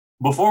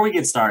Before we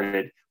get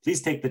started,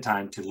 please take the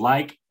time to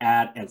like,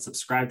 add, and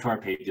subscribe to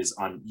our pages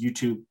on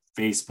YouTube,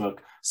 Facebook,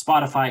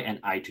 Spotify, and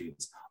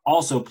iTunes.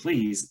 Also,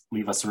 please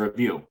leave us a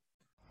review.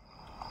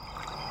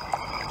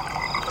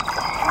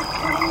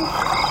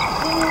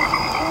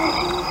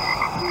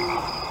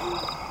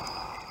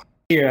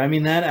 Here, I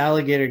mean, that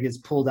alligator gets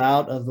pulled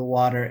out of the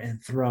water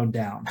and thrown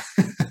down.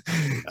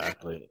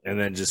 Exactly. And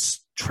then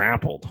just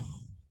trampled.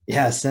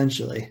 Yeah,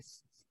 essentially.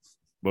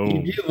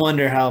 Boom. You do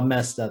wonder how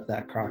messed up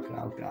that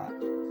crocodile got.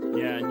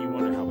 Yeah, and you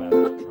wonder how bad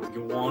We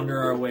can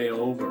wander our way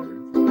over,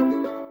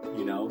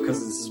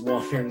 because this is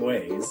Wandering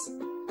Ways.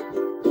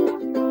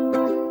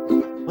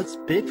 What's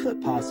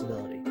Bigfoot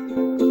possibility?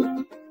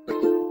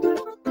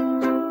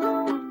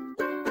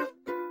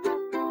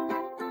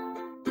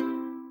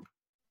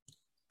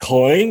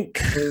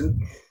 Clink.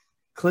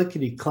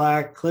 Clickety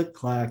clack, click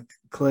clack,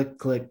 click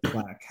click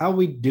clack. How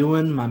we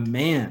doing, my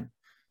man?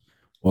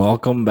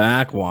 Welcome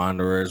back,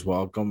 Wanderers.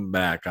 Welcome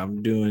back.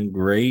 I'm doing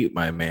great,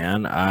 my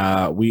man.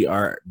 We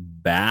are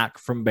back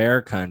from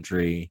Bear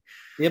Country.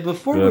 Yeah,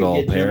 before Good we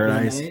old get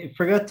paradise. jumping, I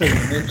forgot to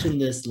mention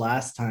this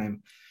last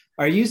time.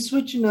 Are you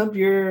switching up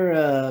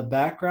your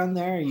background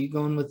there? Are you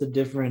going with a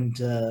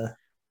different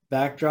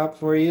backdrop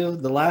for you?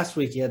 The last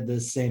week you had the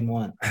same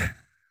one.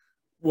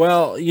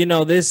 Well,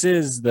 this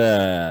is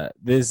the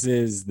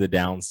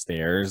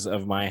downstairs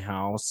of my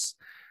house.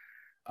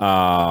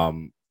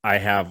 I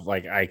have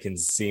I can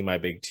see my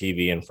big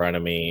TV in front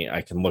of me.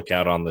 I can look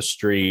out on the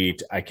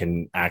street. I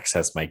can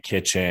access my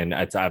kitchen.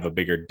 I have a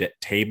bigger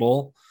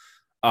table.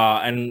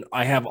 And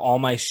I have all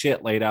my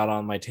shit laid out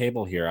on my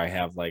table here. I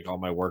have all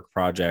my work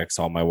projects,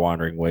 all my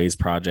Wandering Ways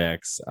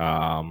projects,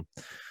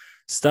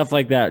 stuff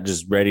like that,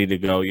 just ready to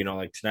go.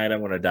 Tonight I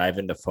want to dive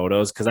into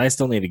photos because I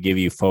still need to give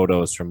you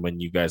photos from when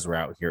you guys were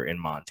out here in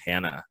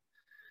Montana.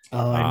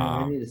 Oh, I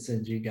know. I need to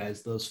send you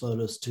guys those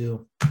photos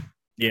too.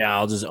 Yeah,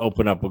 I'll just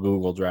open up a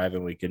Google Drive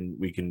and we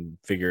can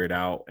figure it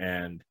out.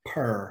 And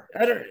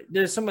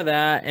there's some of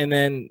that, and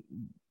then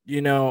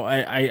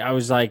I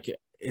was like,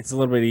 it's a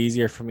little bit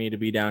easier for me to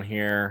be down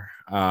here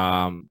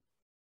and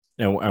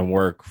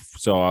work.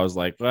 So I was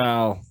like,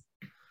 well,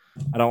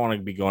 I don't want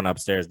to be going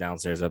upstairs,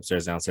 downstairs,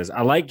 upstairs, downstairs.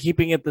 I like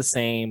keeping it the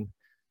same.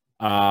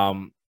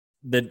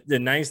 The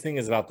nice thing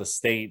is about the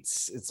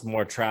States, it's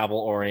more travel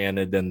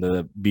oriented than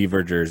the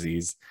Beaver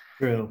jerseys.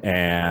 True.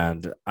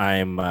 And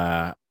I'm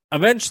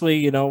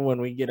eventually,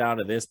 when we get out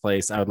of this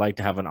place, I would like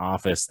to have an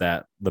office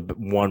that the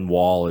one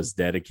wall is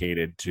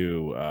dedicated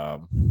to,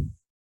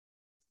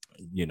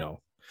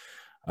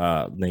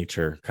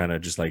 nature, kind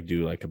of just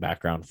do a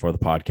background for the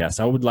podcast.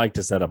 I would like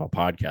to set up a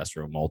podcast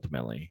room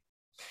ultimately.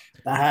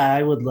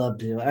 I would love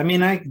to. I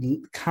mean, I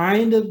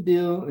kind of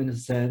do in a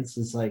sense.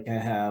 It's I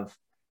have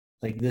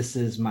this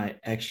is my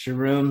extra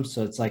room,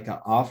 so it's like an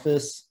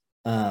office.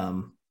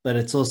 But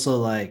it's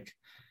also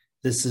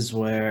this is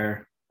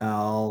where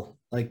I'll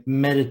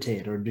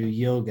meditate or do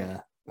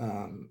yoga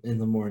in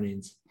the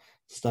mornings,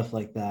 stuff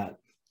like that.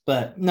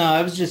 But no,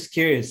 I was just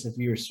curious if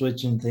you were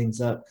switching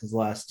things up because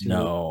last two.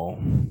 No.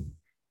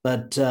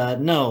 But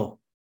no.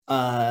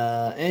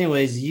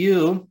 Anyways,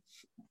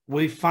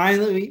 we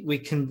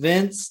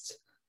convinced.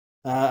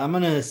 I'm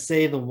gonna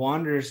say the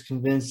Wanderers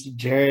convinced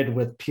Jared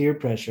with peer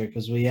pressure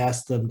because we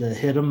asked them to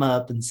hit him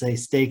up and say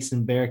Steaks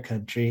in Bear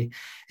Country,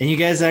 and you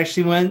guys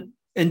actually went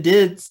and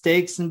did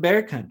Steaks in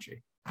Bear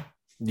Country.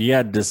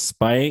 Yeah,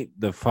 despite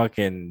the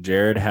fucking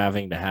Jared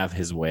having to have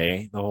his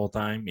way the whole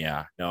time.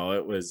 Yeah, no,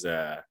 it was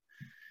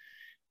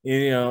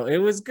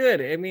it was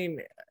good. I mean,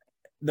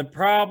 the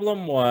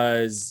problem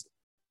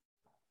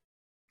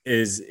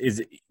is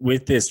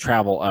with this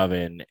travel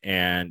oven,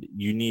 and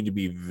you need to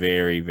be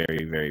very,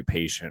 very, very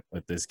patient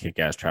with this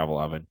kick-ass travel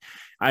oven.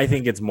 I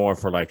think it's more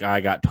for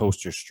I got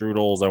toaster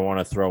strudels I want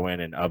to throw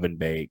in an oven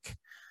bake.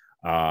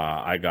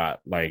 I got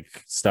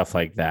stuff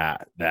like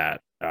that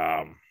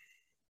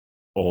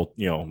old,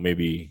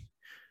 maybe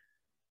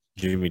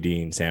Jimmy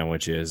Dean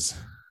sandwiches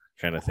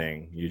kind of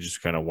thing. You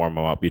just kind of warm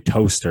them up, you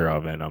toaster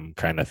oven them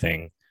kind of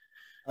thing.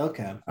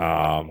 Okay.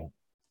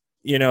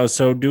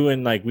 So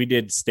doing we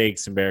did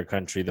Steaks in Bear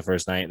Country the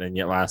first night, and then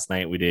yet last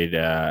night we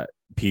did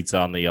pizza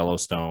on the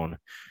Yellowstone,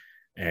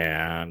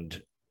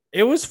 and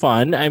it was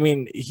fun. I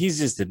mean, he's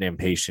just an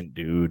impatient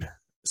dude,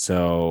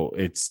 so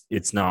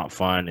it's not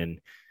fun. And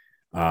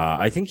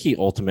I think he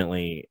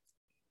ultimately,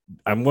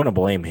 I'm going to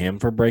blame him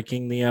for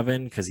breaking the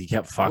oven because he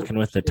kept fucking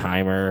with the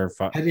timer.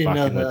 I didn't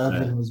know the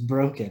oven was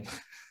broken.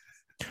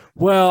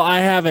 Well, I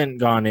haven't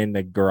gone in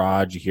the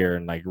garage here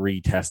and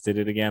retested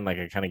it again.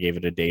 I kind of gave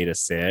it a day to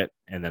sit,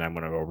 and then I'm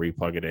going to go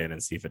replug it in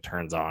and see if it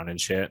turns on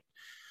and shit.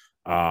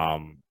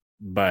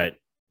 But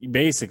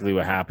basically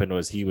what happened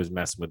was he was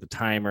messing with the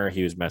timer.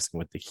 He was messing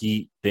with the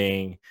heat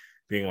thing,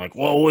 being like,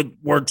 well,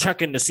 we're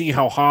checking to see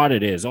how hot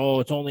it is. Oh,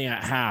 it's only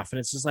at half. And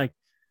it's just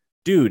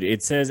dude,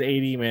 it says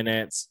 80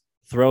 minutes.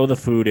 Throw the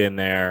food in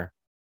there.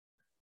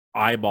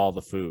 Eyeball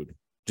the food.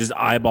 Just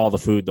eyeball the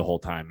food the whole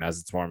time as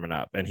it's warming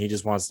up. And he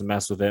just wants to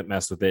mess with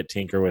it,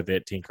 tinker with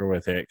it,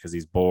 because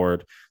he's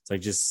bored.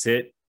 It's just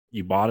sit.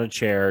 You bought a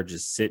chair.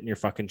 Just sit in your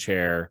fucking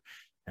chair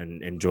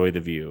and enjoy the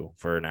view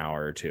for an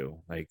hour or two.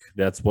 Like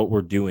that's what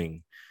we're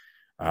doing.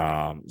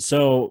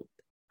 So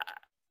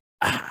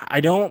I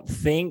don't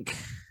think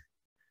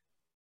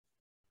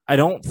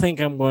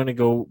I'm going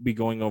to be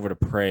going over to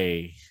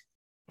pray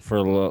for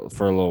a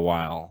little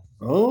while.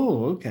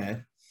 Oh,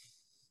 okay.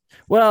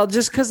 Well,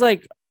 just because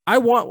like I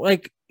want,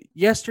 like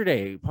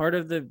yesterday, part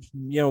of the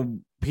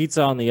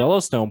pizza on the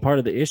Yellowstone, part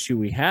of the issue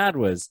we had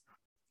was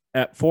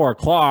at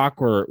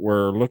 4:00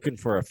 we're looking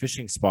for a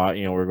fishing spot.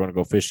 We're going to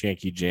go fish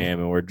Yankee Jim,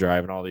 and we're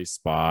driving all these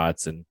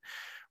spots, and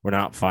we're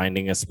not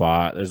finding a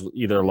spot. There's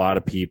either a lot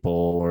of people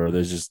or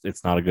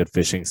it's not a good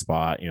fishing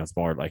spot. It's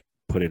more like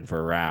put in for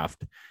a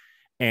raft.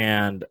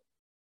 And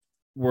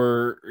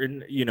we're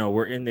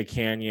in the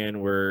canyon,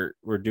 we're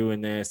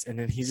doing this, and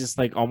then he's just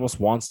like almost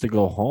wants to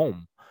go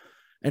home.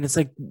 And it's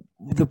like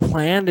the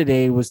plan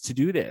today was to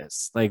do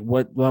this. Like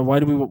what are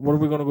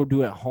we going to go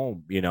do at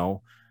home?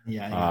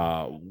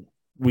 Yeah.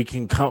 We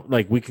can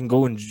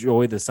go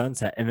enjoy the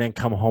sunset and then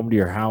come home to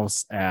your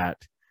house at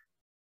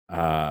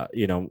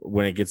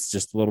when it gets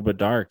just a little bit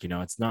dark.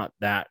 It's not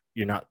that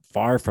you're not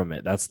far from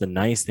it. That's the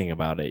nice thing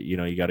about it.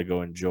 You got to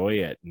go enjoy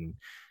it. And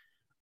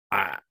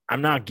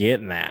I'm not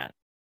getting that.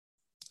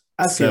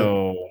 I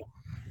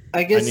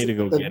guess I need to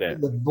go get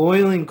it. The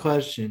boiling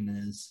question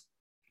is,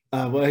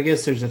 well, I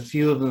guess there's a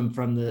few of them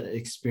from the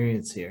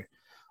experience here.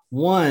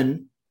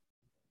 One,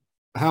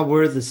 how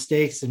were the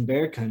steaks in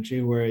bear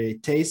country? Were they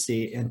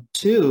tasty? And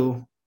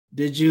two,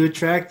 did you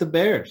attract the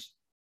bears?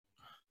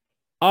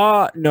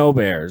 No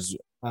bears.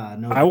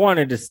 No. I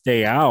wanted to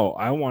stay out.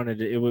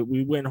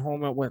 We went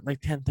home at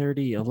like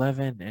 10:30,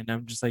 11, and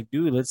I'm just like,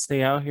 dude, let's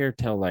stay out here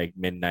till like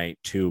midnight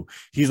too.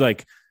 He's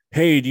like,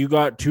 hey, do you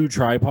got 2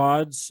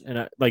 tripods?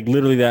 And like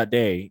literally that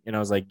day. And I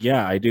was like,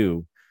 yeah, I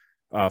do,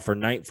 for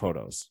night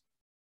photos.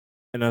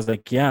 And I was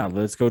like, yeah,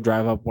 let's go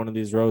drive up one of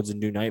these roads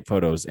and do night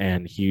photos.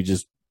 And he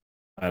just,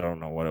 I don't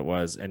know what it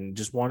was, and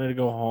just wanted to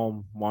go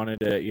home, wanted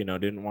to,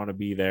 didn't want to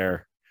be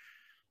there.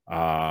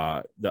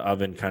 The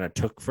oven kind of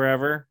took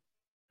forever.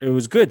 It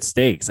was good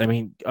steaks. I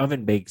mean,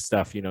 oven baked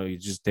stuff, you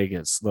just take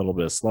it a little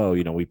bit slow.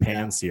 We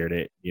pan seared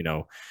it,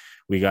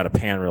 we got a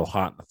pan real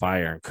hot in the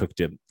fire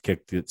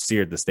and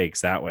seared the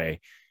steaks that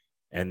way,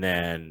 and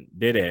then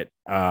did it,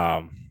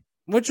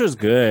 which was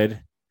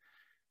good.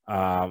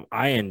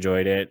 I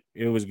enjoyed it.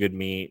 It was good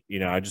meat.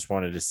 I just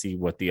wanted to see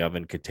what the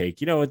oven could take.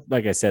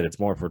 Like I said, it's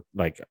more for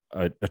like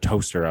a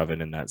toaster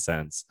oven in that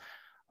sense.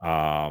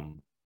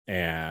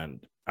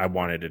 And I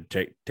wanted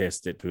to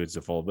test it to its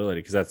full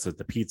ability, because that's what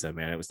the pizza,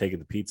 man. It was taking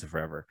the pizza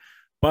forever.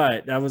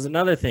 But that was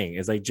another thing.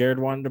 Is like Jared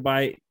wanted to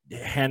buy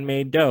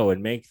handmade dough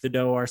and make the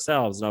dough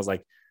ourselves. And I was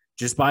like,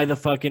 just buy the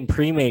fucking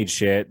pre-made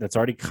shit that's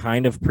already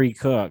kind of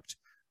pre-cooked,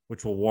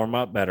 which will warm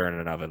up better in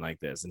an oven like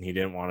this. And he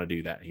didn't want to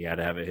do that. He had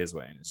to have it his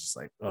way. And it's just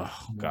like,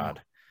 oh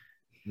God.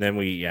 Then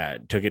we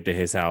took it to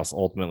his house,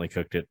 ultimately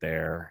cooked it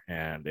there.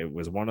 And it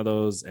was one of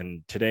those.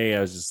 And today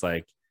I was just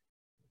like,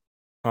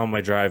 on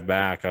my drive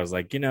back, I was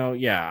like, I'm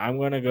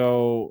going to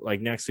go, like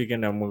next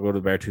weekend, I'm going to go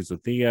to Beartooths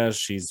with Thea.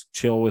 She's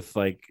chill with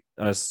like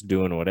us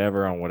doing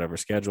whatever on whatever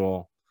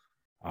schedule.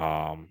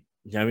 I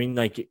mean,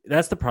 like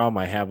that's the problem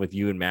I have with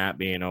you and Matt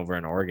being over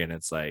in Oregon.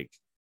 It's like,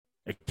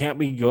 I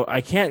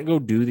can't go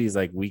do these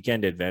like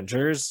weekend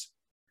adventures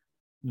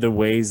the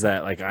ways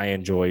that like I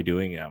enjoy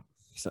doing them.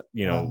 So,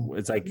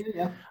 it's like,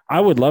 I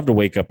would love to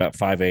wake up at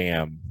 5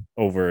 a.m.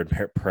 over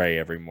and pray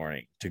every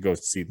morning to go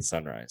see the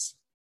sunrise.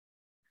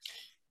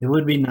 It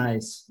would be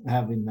nice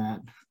having that,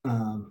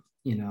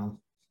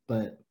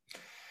 but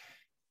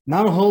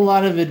not a whole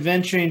lot of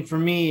adventuring for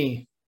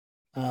me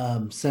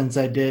since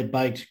I did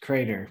Bike to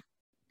Crater,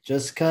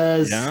 just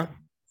because,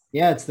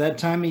 it's that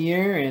time of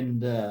year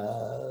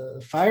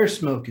and fire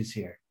smoke is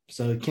here,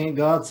 so it can't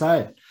go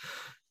outside.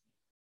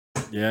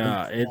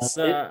 Yeah, it's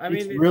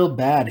real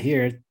bad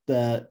here.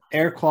 The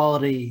air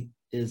quality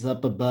is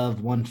up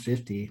above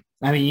 150.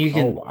 I mean, you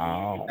can. Oh,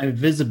 wow. I mean,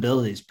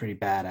 visibility is pretty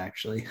bad,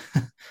 actually.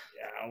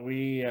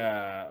 We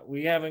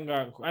haven't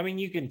gone. I mean,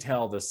 you can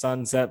tell the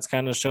sunsets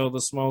kind of show the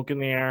smoke in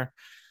the air,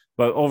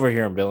 but over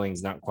here in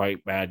Billings, not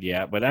quite bad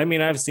yet. But I mean,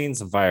 I've seen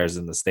some fires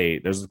in the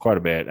state. There's quite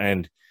a bit,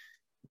 and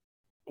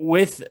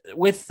with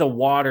the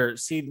water.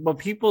 See, what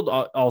people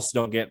also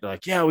don't get,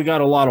 like, yeah, we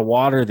got a lot of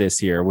water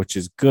this year, which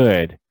is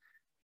good.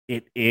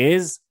 It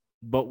is,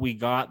 but we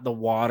got the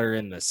water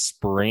in the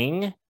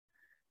spring,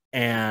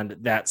 and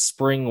that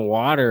spring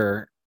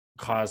water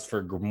caused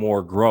for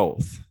more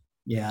growth.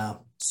 Yeah.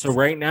 So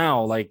right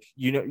now, like,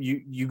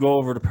 you go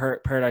over to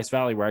Paradise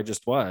Valley where I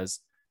just was,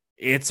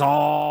 it's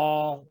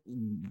all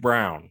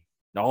brown.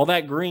 All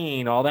that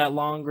green, all that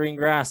long green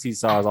grass you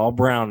saw is all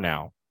brown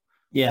now.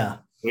 Yeah.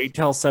 Wait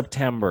till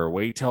September.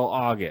 Wait till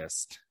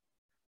August.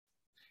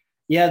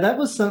 Yeah, that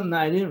was something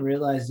I didn't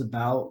realize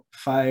about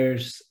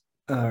fires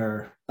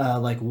or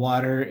like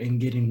water and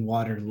getting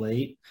water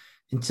late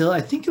until I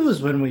think it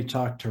was when we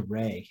talked to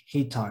Ray.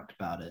 He talked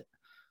about it.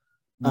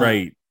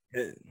 Right.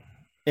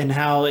 And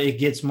how it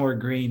gets more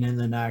green, and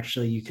then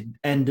actually you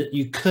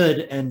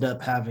could end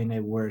up having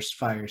a worse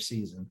fire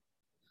season.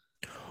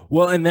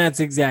 Well, and that's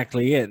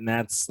exactly it. And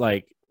that's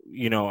like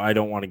I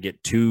don't want to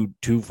get too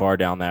far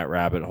down that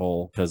rabbit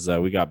hole because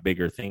we got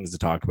bigger things to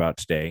talk about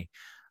today.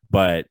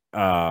 But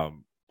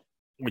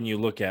when you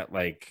look at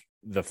like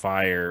the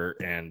fire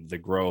and the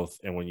growth,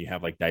 and when you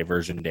have like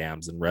diversion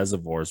dams and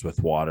reservoirs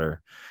with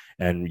water,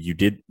 and you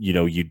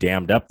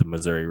dammed up the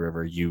Missouri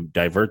River, you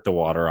divert the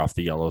water off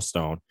the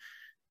Yellowstone,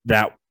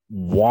 that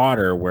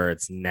water where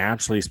it's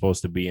naturally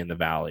supposed to be in the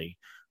valley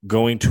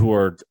going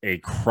toward a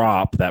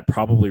crop that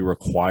probably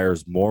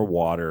requires more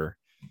water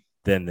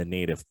than the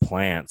native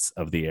plants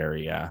of the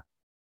area.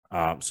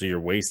 So you're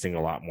wasting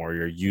a lot more,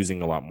 you're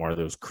using a lot more,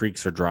 those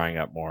creeks are drying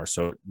up more.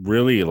 So it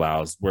really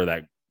allows where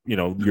that,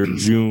 your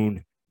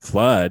June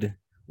flood,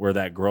 where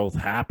that growth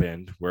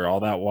happened, where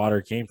all that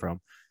water came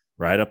from,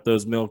 right up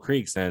those Mill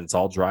Creeks, and it's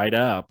all dried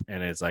up,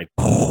 and it's like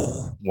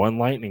one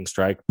lightning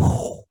strike,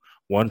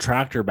 one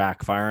tractor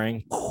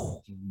backfiring.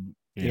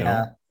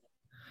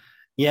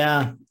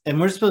 Yeah. And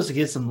we're supposed to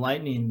get some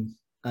lightning.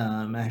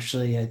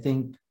 Actually, I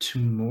think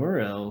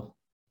tomorrow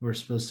we're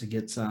supposed to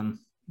get some.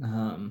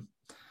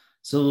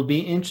 So it'll be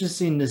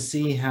interesting to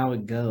see how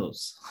it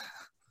goes.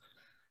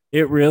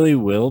 It really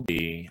will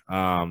be.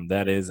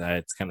 That is,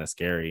 it's kind of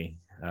scary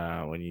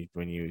when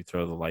you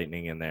throw the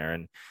lightning in there.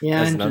 And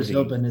I'm just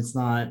hoping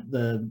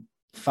the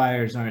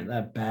fires aren't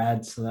that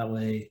bad, so that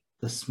way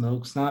the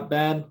smoke's not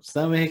bad,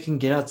 so that way I can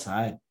get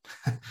outside.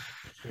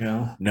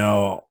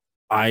 No,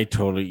 I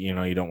totally,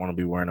 you don't want to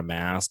be wearing a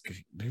mask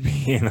to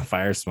be in the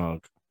fire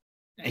smoke.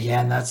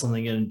 Yeah, and that's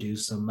only going to do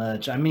so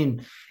much. I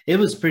mean, it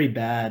was pretty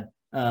bad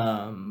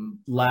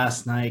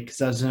last night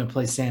because I was going to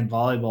play sand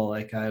volleyball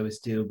like I always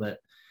do, but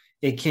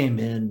it came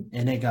in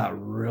and it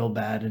got real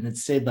bad, and it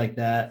stayed like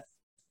that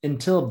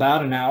until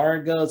about an hour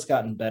ago. It's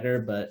gotten better,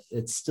 but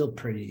it's still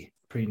pretty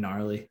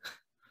gnarly.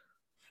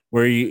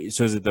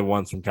 So is it the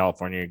ones from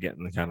California you're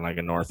getting kind of like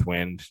a north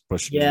wind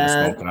pushing the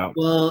smoke out?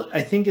 Well,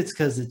 I think it's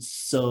because it's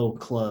so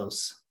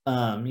close.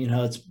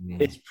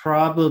 It's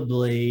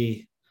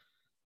probably,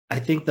 I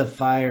think the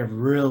fire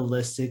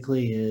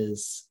realistically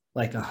is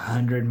like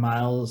 100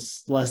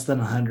 miles, less than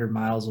 100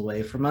 miles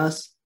away from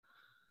us.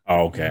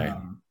 Oh, okay.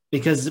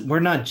 Because we're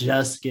not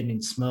just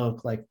getting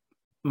smoke. Like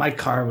my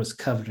car was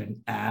covered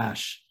in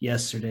ash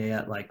yesterday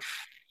at like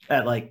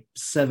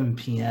 7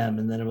 p.m.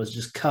 and then it was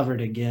just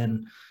covered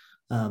again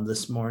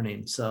this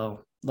morning.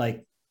 So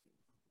like,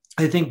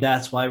 I think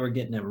that's why we're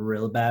getting it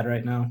real bad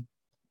right now.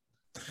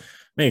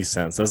 Makes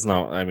sense. That's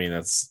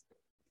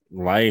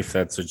life.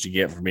 That's what you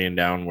get for being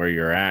down where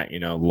you're at,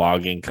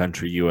 logging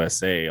country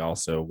USA,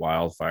 also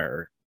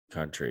wildfire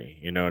country.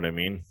 You know what I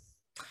mean?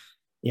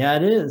 Yeah,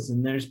 it is.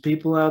 And there's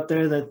people out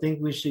there that think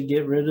we should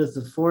get rid of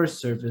the Forest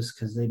Service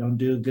because they don't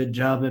do a good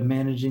job at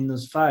managing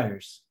those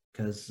fires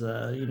because,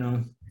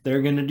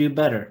 they're going to do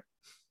better.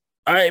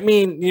 I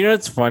mean,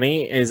 what's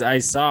funny is I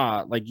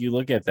saw, like, you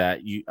look at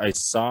that, I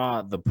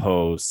saw the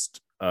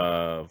post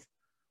of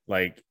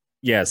like,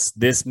 yes,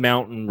 this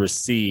mountain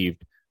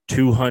received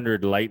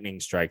 200 lightning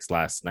strikes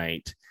last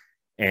night,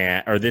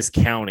 or this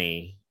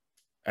county,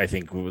 I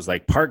think it was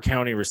like Park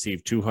County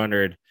received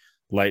 200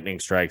 lightning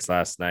strikes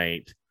last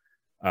night.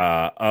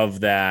 Of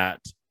that,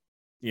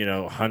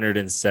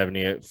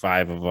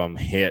 175 of them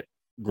hit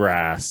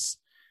grass.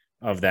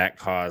 Of that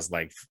caused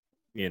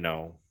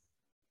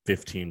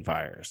 15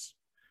 fires.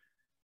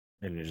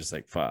 And you're just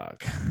like,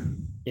 fuck.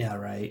 Yeah,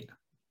 right.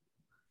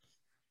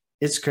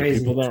 It's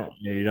crazy.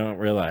 You don't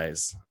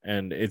realize.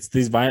 And it's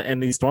these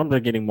storms are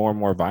getting more and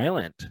more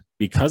violent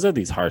because of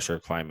these harsher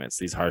climates,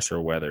 these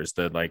harsher weathers.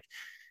 That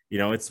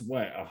it's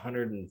what,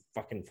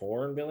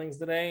 104 in Billings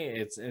today.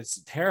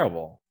 It's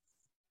terrible.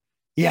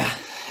 Yeah,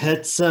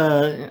 it's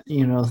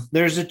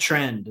there's a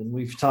trend, and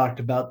we've talked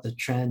about the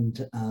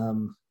trend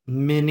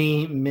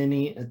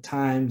many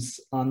times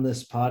on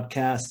this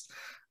podcast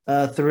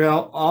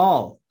throughout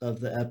all of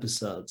the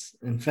episodes.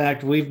 In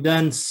fact, we've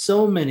done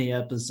so many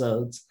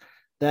episodes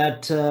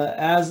that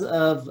as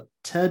of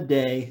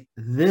today,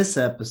 this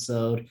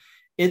episode,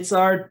 it's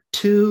our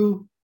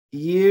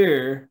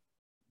 2-year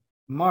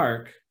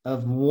mark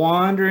of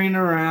wandering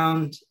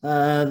around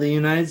the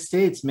United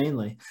States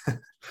mainly.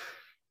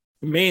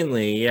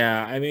 Mainly,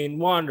 yeah. I mean,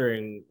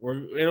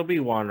 it'll be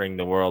wandering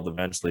the world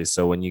eventually.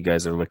 So when you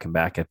guys are looking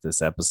back at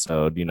this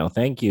episode,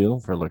 thank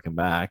you for looking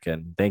back,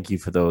 and thank you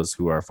for those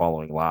who are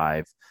following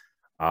live.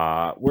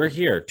 We're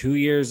here 2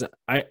 years.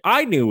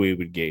 I knew we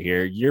would get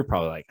here. You're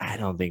probably like, I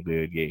don't think we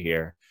would get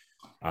here.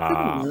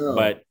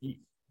 But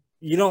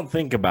you don't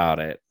think about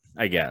it,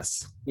 I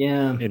guess.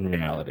 Yeah. In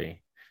reality.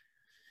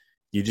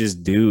 You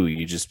just do.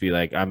 You just be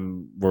like,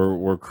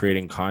 we're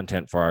creating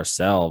content for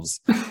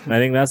ourselves. And I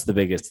think that's the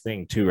biggest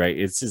thing too, right?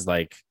 It's just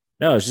like,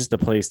 no, it's just a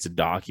place to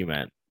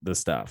document the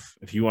stuff.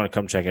 If you want to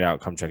come check it out,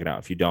 come check it out.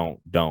 If you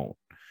don't.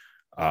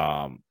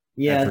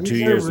 Yeah, for 2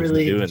 years we've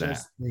been doing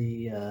just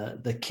that.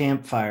 The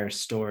campfire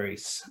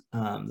stories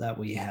that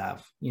we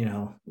have.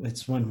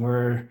 It's when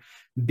we're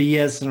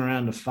BSing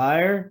around a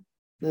fire.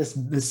 That's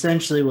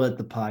essentially what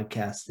the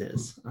podcast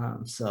is.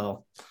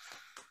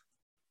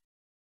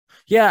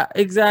 Yeah,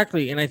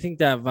 exactly. And I think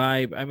that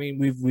vibe, I mean,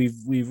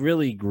 we've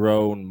really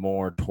grown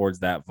more towards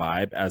that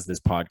vibe as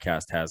this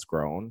podcast has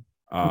grown.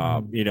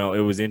 You know, it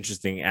was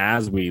interesting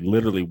as we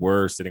literally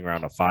were sitting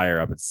around a fire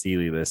up at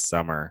Sealy this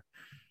summer,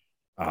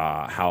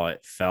 how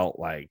it felt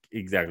like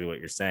exactly what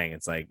you're saying.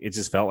 It's like, it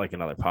just felt like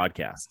another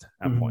podcast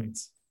at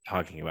points,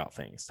 talking about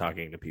things,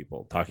 talking to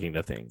people, talking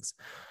to things,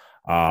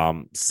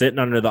 sitting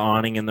under the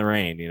awning in the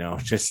rain, you know,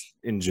 just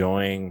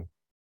enjoying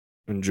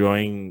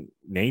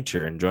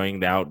nature, enjoying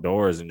the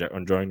outdoors, and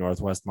enjoying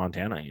Northwest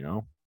Montana, you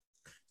know?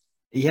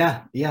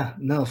 Yeah,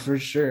 no, for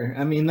sure.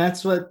 I mean,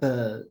 that's what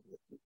the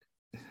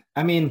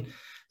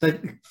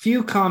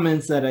few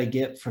comments that I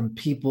get from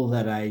people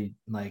that I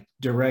like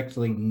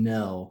directly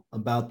know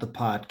about the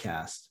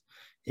podcast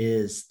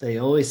is they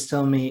always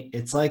tell me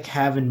it's like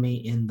having me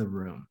in the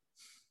room.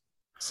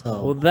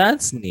 So, well,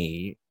 that's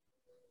neat.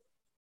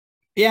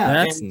 Yeah,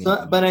 That's and so,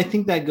 neat. but I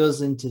think that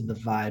goes into the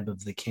vibe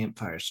of the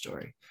campfire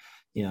story.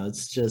 You know,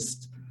 it's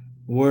just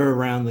we're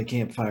around the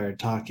campfire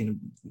talking,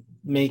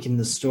 making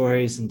the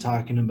stories and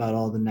talking about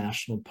all the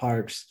national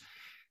parks.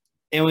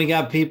 And we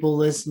got people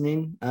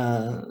listening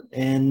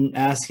and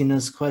asking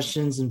us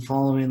questions and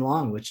following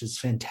along, which is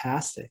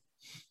fantastic.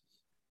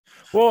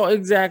 Well,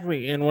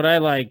 exactly. And what I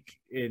like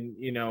in,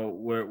 you know,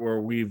 where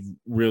we've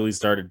really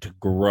started to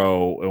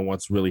grow, and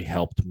what's really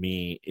helped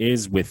me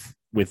is with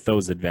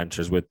those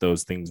adventures, with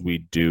those things we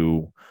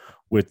do,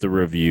 with the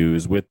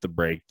reviews, with the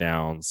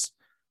breakdowns.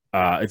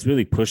 It's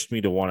really pushed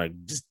me to want to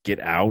just get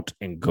out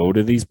and go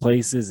to these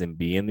places and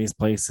be in these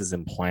places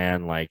and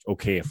plan, like,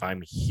 okay, if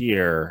I'm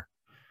here,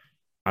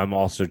 I'm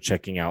also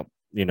checking out,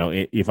 you know,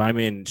 if I'm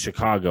in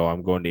Chicago,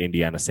 I'm going to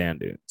Indiana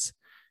Sand Dunes.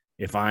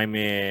 If I'm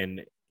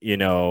in, you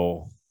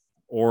know,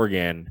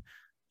 Oregon,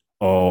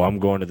 oh, I'm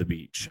going to the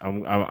beach.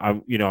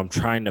 You know, I'm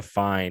trying to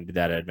find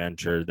that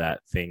adventure,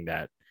 that thing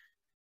that,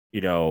 you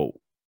know,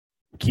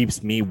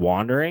 keeps me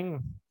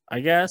wandering,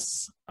 I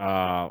guess.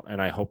 And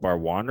I hope our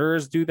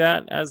wanderers do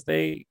that as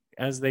they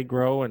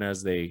grow and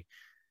as they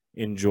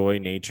enjoy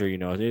nature. You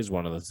know, it is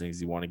one of those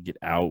things you want to get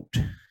out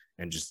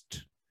and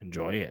just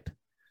enjoy it.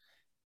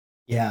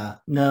 Yeah,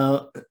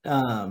 no.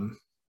 The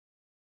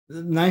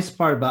nice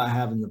part about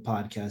having the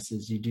podcast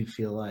is you do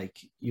feel like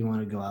you want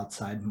to go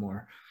outside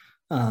more.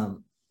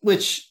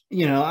 Which,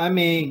 you know, I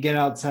may get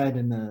outside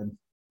in a,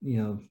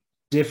 you know,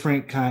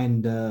 different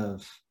kind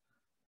of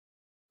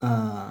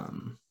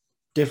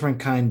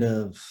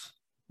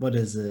what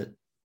is it,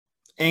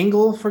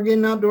 angle for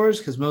getting outdoors,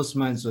 because most of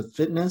mine's with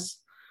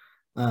fitness.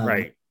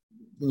 Right.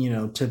 You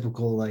know,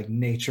 typical like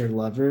nature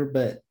lover.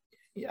 But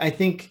I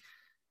think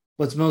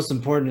what's most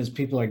important is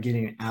people are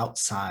getting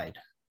outside,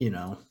 you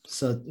know.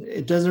 So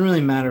it doesn't really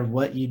matter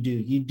what you do.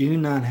 You do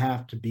not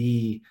have to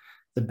be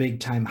the big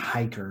time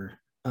hiker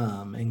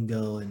and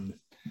go and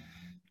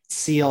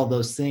see all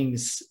those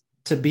things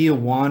to be a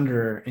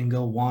wanderer and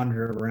go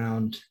wander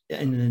around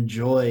and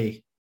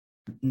enjoy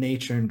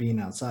nature and being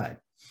outside.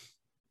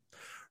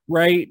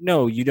 Right.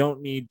 No, you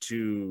don't need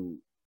to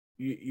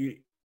you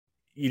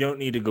don't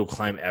need to go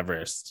climb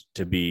Everest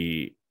to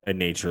be a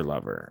nature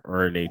lover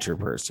or a nature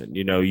person.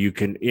 You know, you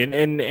can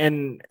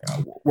and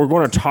we're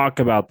going to talk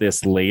about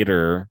this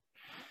later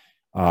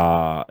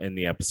in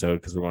the episode,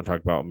 because we're going to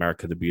talk about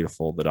America the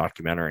Beautiful, the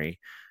documentary.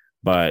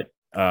 But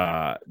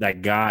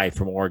that guy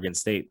from Oregon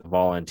State, the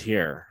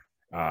volunteer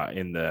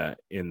in the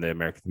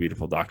America the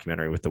Beautiful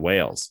documentary with the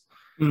whales.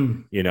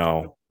 You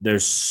know,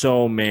 there's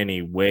so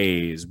many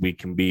ways we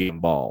can be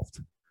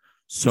involved,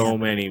 so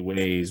many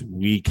ways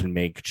we can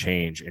make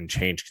change, and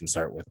change can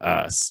start with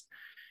us,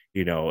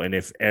 you know. And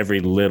if every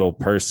little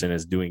person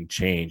is doing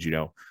change, you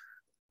know,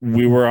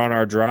 we were on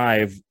our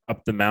drive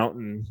up the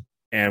mountain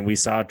and we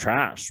saw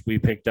trash. We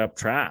picked up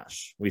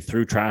trash. We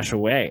threw trash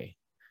away.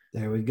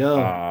 There we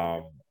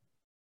go.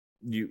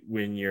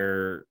 When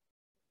you're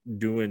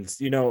doing,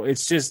 you know,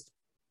 it's just,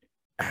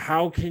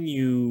 how can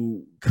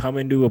you come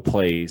into a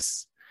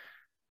place,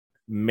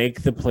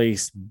 make the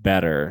place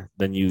better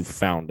than you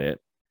found it,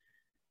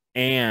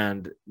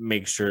 and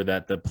make sure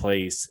that the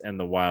place and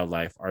the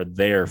wildlife are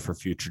there for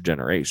future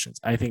generations?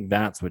 I think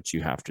that's what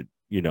you have to,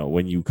 you know,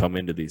 when you come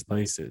into these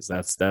places,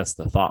 that's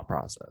the thought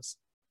process.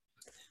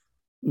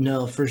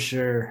 No, for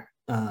sure.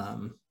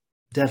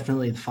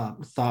 Definitely the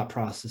thought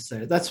process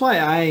there. That's why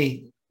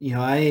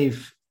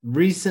I've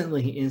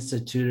recently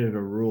instituted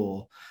a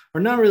rule,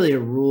 or not really a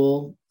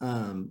rule,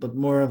 but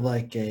more of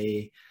like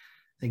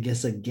I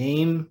guess a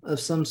game of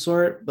some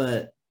sort.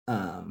 But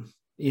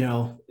you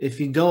know, if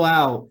you go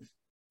out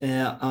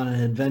on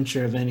an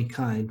adventure of any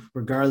kind,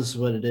 regardless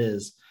of what it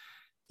is,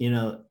 you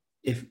know,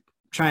 if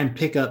try and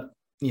pick up,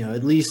 you know,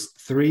 at least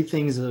 3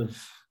 things of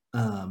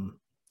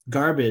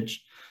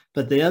garbage.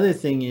 But the other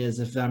thing is,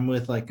 if I'm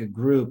with like a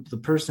group, the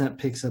person that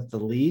picks up the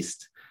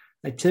least,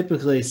 I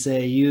typically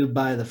say you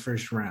buy the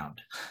first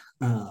round,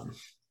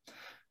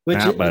 which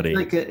Matt, buddy.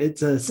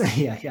 it's a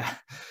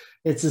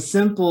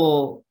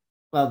simple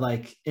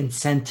like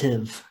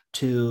incentive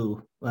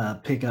to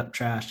pick up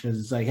trash, because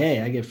it's like,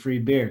 hey, I get free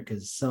beer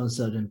because so and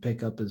so didn't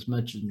pick up as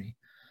much as me.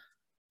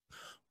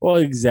 Well,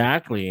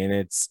 exactly. And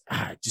it's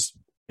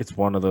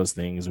one of those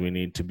things we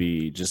need to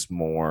be just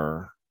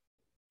more,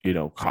 you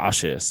know,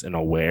 cautious and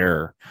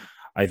aware.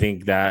 I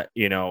think that,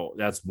 you know,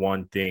 that's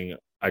one thing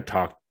I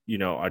talked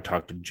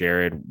to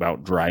Jared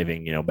about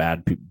driving,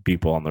 bad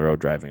people on the road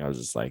driving. I was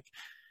just like,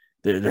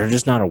 they're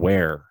just not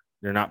aware.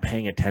 They're not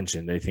paying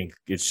attention. They think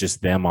it's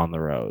just them on the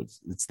roads.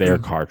 It's their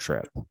car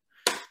trip.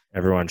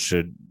 Everyone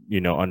should,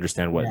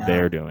 understand what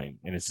they're doing.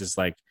 And it's just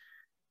like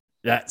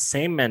that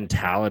same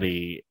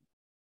mentality,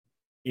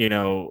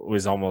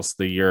 was almost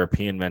the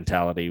European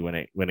mentality when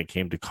it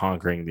came to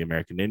conquering the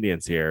American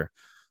Indians here,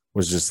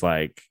 was just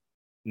like,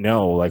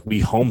 no, like we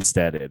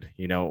homesteaded,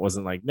 it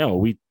wasn't like, no,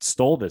 we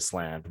stole this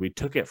land. We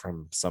took it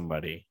from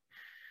somebody.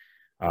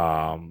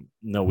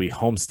 No, we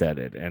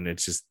homesteaded. And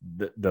it's just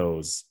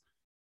those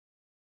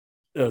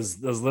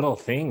little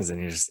things.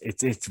 And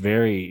it's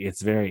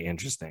very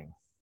interesting.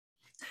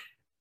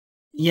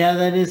 Yeah,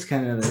 that is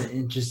kind of an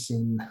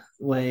interesting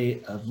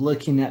way of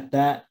looking at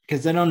that,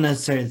 because I don't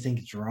necessarily think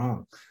it's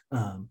wrong.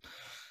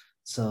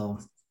 So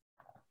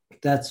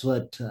that's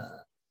what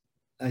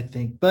I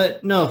think.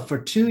 But no, for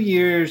 2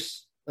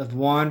 years of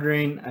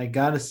wandering, I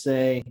gotta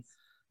say,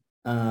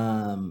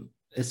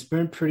 it's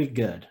been pretty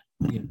good.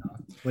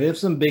 We have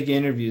some big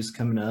interviews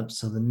coming up,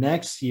 so the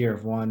next year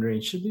of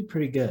wandering should be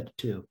pretty good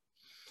too.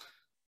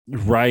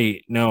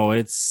 Right. No,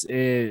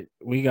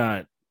 we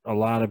got a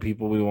lot of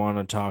people we want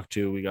to talk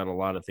to. We got a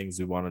lot of things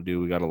we want to do.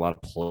 We got a lot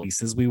of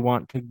places we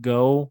want to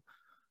go.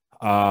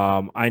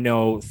 I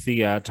know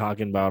Thea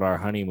talking about our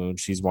honeymoon.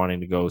 She's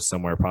wanting to go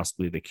somewhere,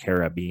 possibly the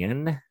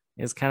Caribbean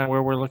is kind of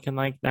where we're looking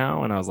like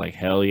now. And I was like,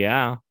 hell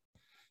yeah,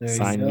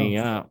 sign me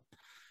up.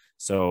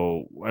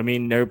 So, I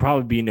mean, there'd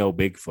probably be no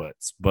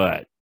Bigfoots,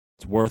 but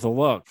it's worth a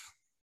look.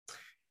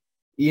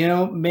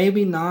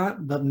 Maybe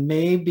not, but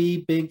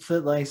maybe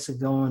Bigfoot likes to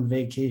go on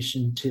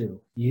vacation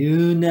too.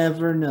 You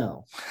never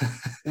know.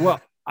 Well,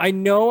 I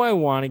know I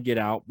want to get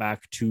out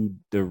back to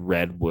the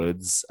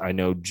redwoods. I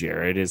know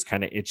Jared is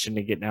kind of itching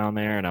to get down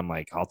there, and I'm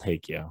like, I'll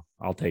take you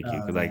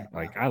because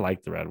I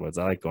like the redwoods.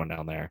 I like going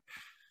down there.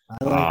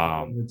 I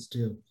like redwoods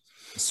too.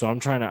 So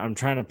I'm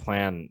trying to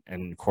plan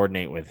and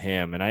coordinate with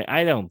him, and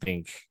I don't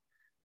think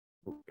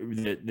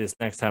this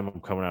next time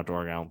I'm coming out to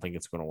Oregon, I don't think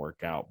it's going to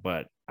work out,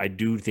 but I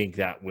do think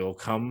that will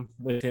come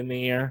within the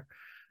year.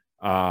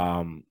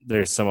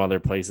 There's some other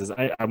places.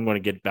 I'm going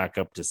to get back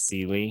up to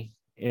Sealy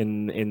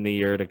in the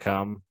year to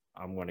come.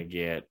 I'm going to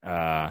get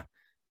I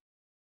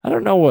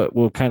don't know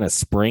what kind of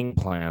spring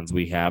plans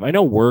we have. I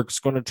know work's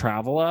going to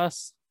travel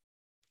us,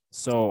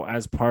 so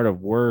as part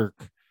of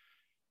work,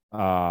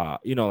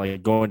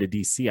 like going to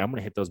DC, I'm going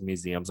to hit those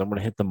museums. I'm going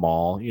to hit the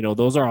mall.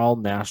 Those are all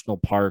national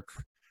park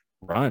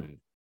run.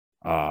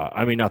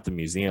 I mean, not the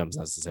museums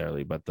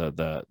necessarily, but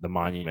the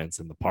monuments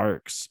and the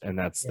parks, and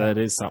that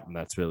is something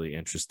that's really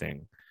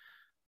interesting.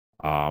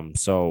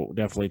 So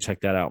definitely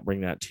check that out.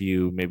 Bring that to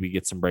you. Maybe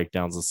get some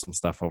breakdowns of some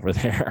stuff over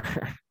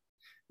there.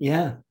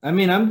 Yeah, I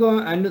mean,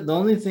 the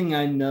only thing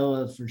I know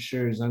of for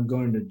sure is I'm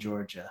going to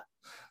Georgia.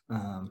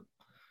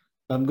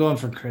 I'm going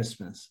for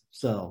Christmas,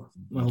 so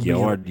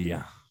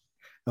Georgia.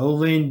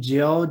 Over in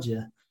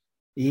Georgia,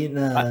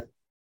 eating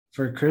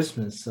for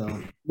Christmas,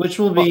 so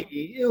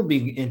it'll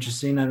be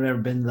interesting. I've never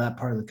been to that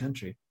part of the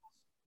country.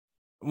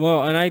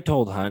 Well, and I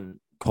told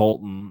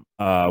Colton,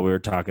 we were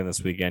talking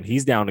this weekend.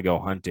 He's down to go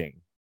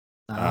hunting.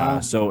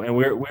 And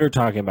we were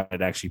talking about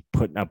it, actually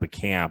putting up a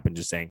camp and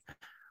just saying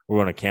we're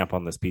going to camp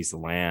on this piece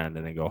of land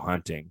and then go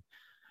hunting.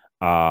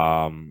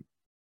 Why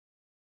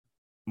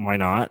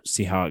not?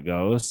 See how it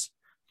goes.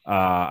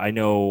 I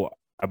know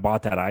I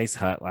bought that ice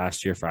hut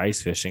last year for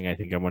ice fishing. I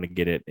think I want to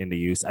get it into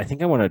use. I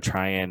think I want to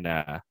try and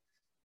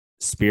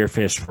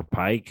spearfish for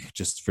pike,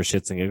 just for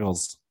shits and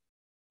giggles.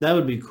 That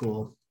would be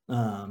cool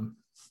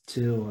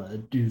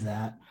to do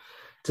that.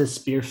 To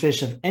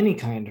spearfish of any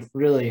kind,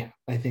 really,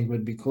 I think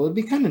would be cool. It'd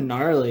be kind of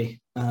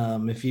gnarly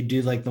if you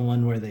do like the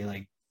one where they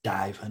like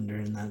dive under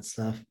and that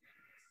stuff.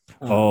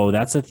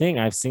 That's the thing.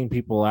 I've seen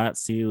people at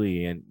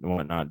Sealy and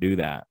whatnot do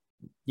that.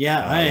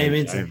 Yeah, I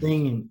mean, it's a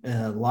thing in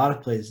a lot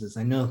of places.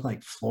 I know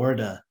like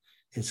Florida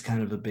is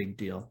kind of a big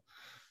deal.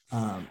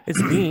 It's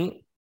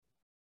neat.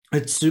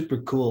 It's super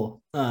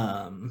cool.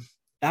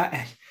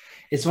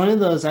 It's one of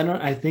those,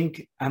 I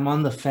think I'm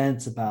on the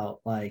fence about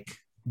like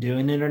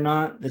doing it or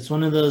not. It's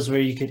one of those where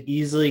you could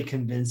easily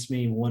convince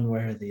me one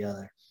way or the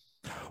other.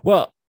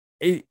 Well,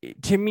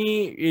 to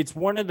me, it's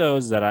one of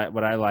those that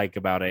what I like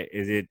about it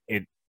is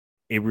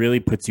it really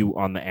puts you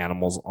on the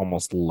animal's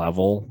almost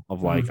level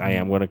of like, I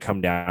am going to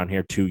come down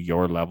here to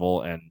your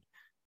level and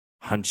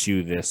hunt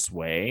you this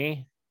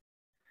way.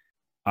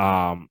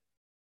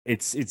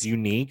 It's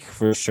unique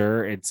for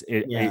sure.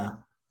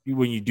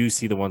 When you do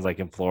see the ones like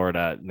in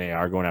Florida, and they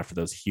are going after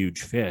those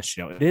huge fish,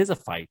 it is a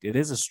fight. It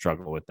is a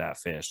struggle with that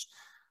fish.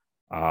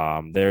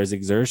 There's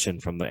exertion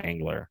from the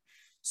angler.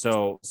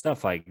 So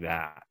stuff like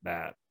that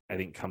I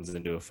think comes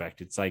into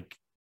effect. It's like,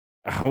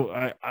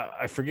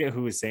 I forget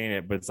who was saying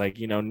it, but it's like,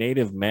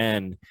 Native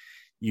men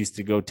used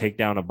to go take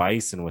down a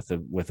bison with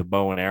a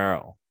bow and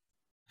arrow.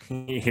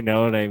 You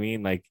know what I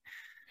mean? Like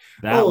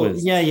that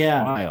was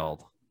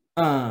wild.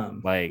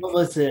 What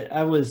was it?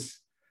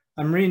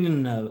 I'm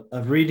reading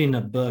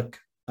a book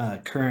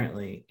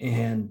currently,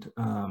 and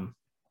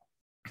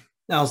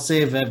I'll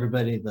save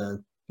everybody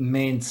the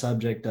main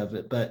subject of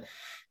it, but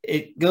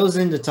it goes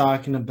into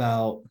talking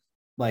about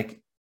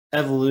like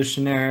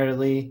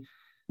evolutionarily,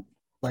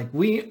 like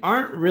we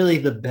aren't really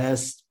the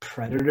best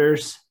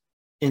predators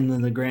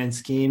in the grand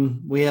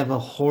scheme. We have a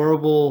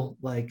horrible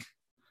like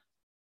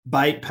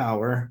bite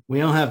power. We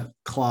don't have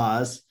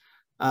claws.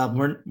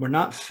 We're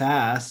not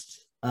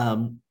fast.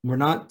 We're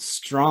not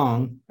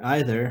strong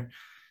either.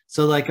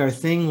 So like our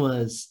thing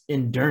was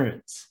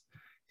endurance,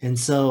 and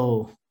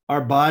so our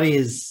body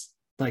is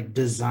like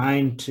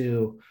designed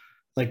to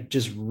like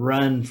just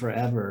run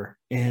forever,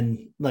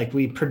 and like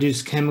we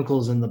produce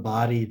chemicals in the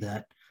body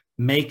that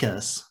make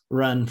us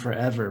run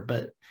forever.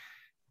 But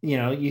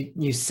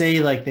you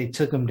say like they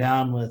took them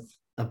down with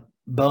a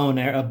bow and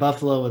arrow, a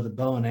buffalo with a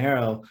bow and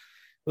arrow.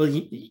 Well,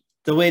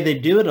 the way they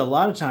do it a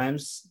lot of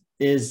times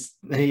is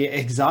they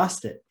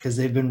exhaust it because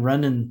they've been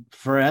running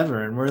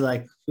forever, and we're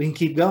like, we can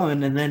keep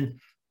going, and then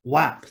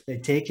whap, they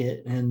take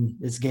it, and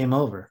it's game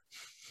over.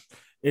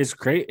 It's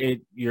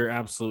great. You're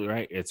absolutely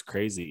right. It's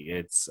crazy.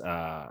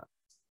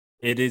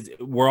 It is.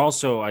 We're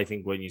also, I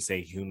think, when you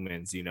say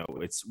humans,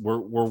 we're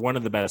one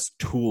of the best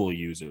tool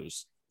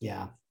users.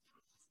 Yeah.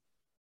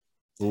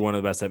 We're one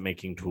of the best at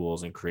making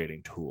tools and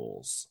creating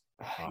tools.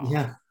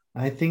 Yeah.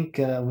 I think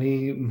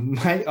we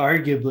might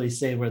arguably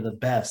say we're the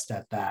best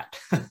at that.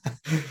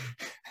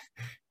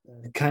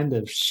 The kind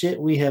of shit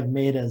we have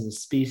made as a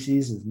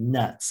species is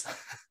nuts.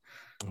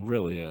 It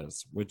really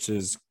is, which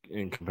is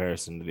in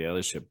comparison to the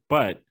other shit.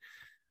 But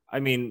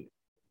I mean,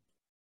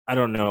 I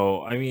don't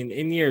know. I mean,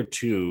 in year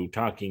two,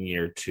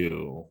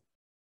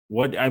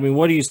 what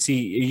do you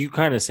see? You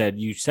kind of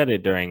you said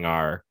it during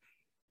our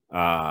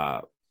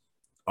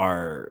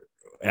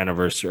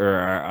anniversary or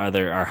our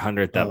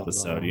 100th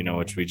episode,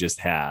 which we just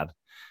had,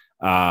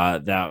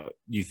 that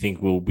you think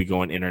will be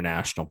going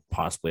international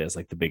possibly as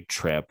like the big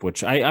trip,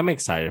 which I'm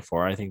excited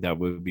for. I think that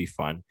would be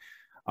fun.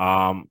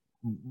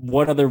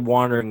 What other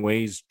Wandering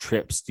Ways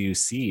trips do you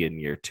see in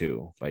year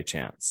two by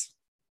chance?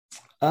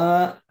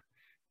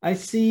 I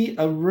see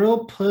a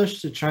real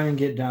push to try and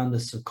get down to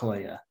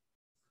Sequoia.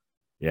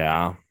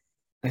 Yeah.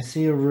 I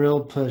see a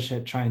real push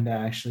at trying to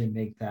actually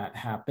make that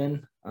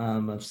happen,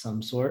 of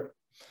some sort.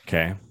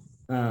 Okay.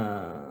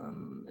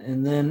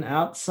 And then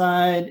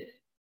outside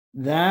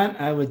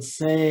that, I would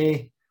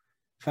say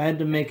if I had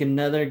to make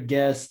another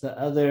guess, the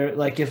other,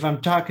 like if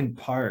I'm talking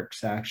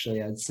parks,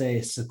 actually, I'd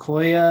say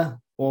Sequoia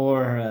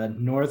or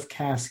North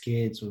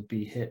Cascades would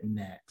be hitting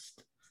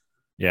next.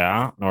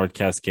 Yeah, North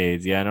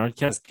Cascades. Yeah, North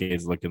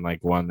Cascades looking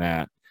like one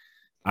that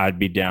I'd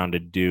be down to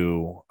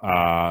do,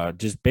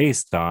 just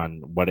based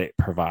on what it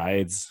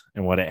provides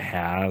and what it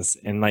has.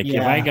 And like,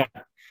 if I got,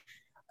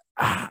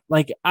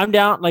 like, I'm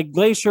down, like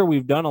Glacier,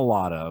 we've done a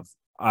lot of.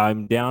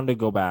 I'm down to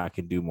go back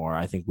and do more.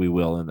 I think we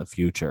will in the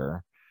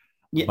future.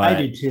 Yeah, but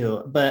I do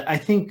too. But I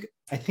think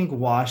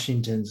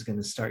Washington's going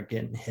to start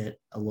getting hit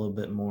a little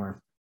bit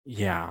more.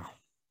 Yeah.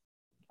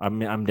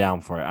 I'm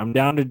down for it. I'm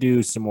down to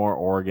do some more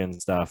Oregon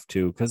stuff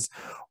too, because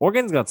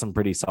Oregon's got some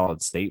pretty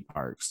solid state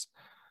parks.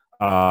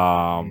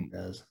 It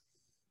does.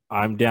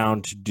 I'm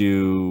down to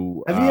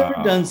do. Have you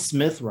ever done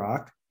Smith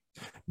Rock?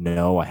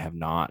 No, I have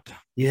not.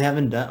 You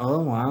haven't done?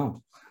 Oh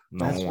wow,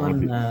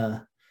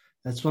 no,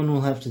 that's one we'll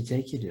have to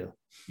take you to.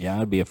 Yeah,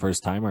 it'd be a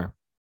first timer.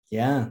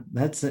 Yeah,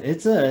 it's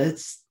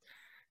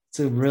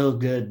a real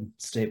good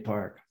state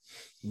park.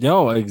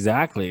 No,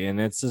 exactly,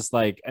 and it's just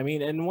like, I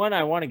mean, and one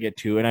I want to get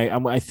to, and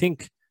I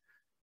think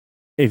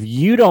if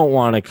you don't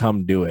want to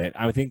come do it,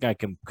 I think I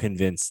can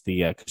convince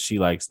she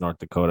likes North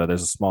Dakota.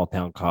 There's a small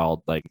town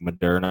called like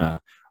Madera,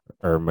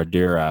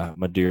 Madera,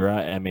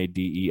 Madera,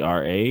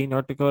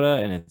 North Dakota.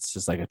 And it's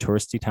just like a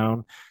touristy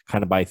town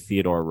kind of by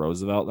Theodore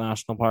Roosevelt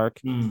National Park.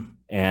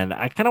 And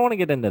I kind of want to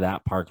get into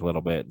that park a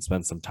little bit and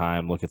spend some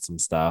time, look at some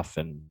stuff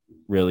and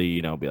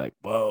really, be like,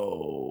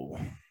 whoa.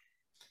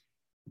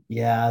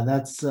 Yeah,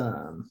 that's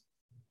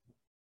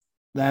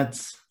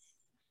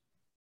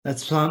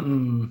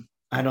something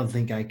I don't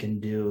think I can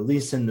do, at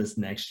least in this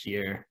next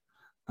year.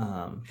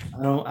 I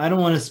don't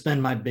want to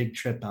spend my big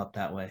trip out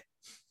that way.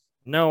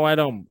 No, I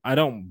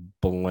don't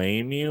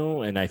blame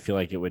you, and I feel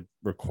like it would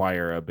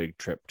require a big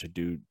trip to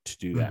do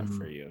that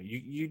for you.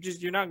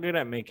 You're not good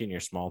at making your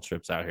small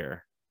trips out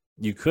here.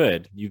 You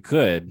could.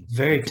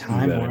 Very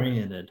time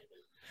oriented.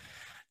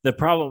 The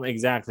problem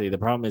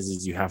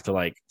is you have to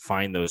like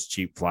find those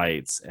cheap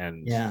flights,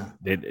 and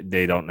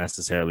they don't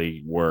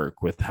necessarily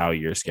work with how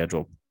your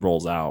schedule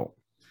rolls out.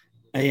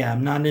 Yeah,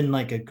 I'm not in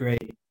like a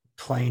great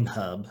plane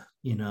hub,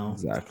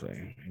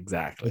 Exactly.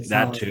 It's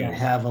that too. Like I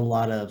have a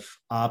lot of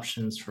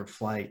options for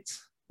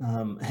flights.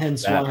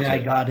 Hence why I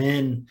got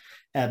in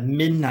at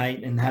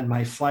midnight and had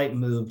my flight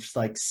moved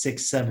like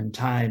 6-7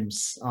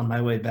 times on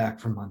my way back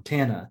from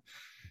Montana.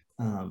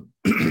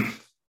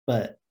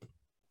 But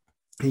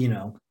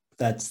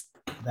that's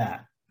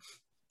that.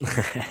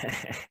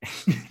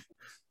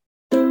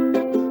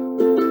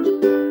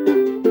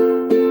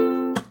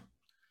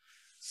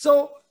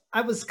 So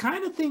I was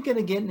kind of thinking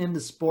of getting into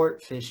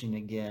sport fishing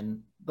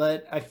again,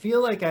 but I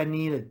feel like I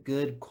need a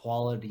good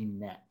quality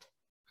net.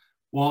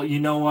 Well, you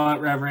know what,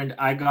 Reverend?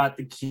 I got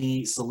the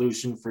key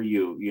solution for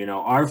you. You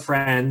know, our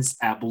friends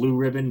at Blue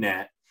Ribbon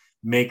Net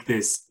make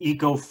this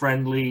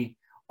eco-friendly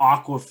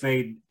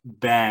aquafade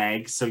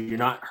bag, so you're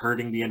not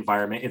hurting the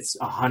environment. It's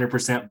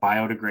 100%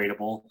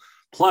 biodegradable.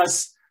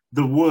 Plus,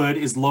 the wood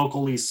is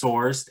locally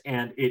sourced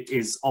and it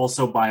is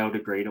also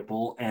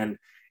biodegradable. And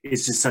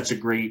it's just such a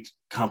great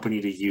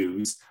company to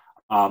use.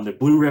 The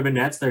Blue Ribbon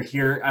Nets, they're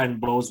here in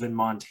Bozeman,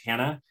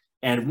 Montana.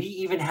 And we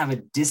even have a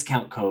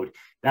discount code.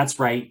 That's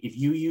right. If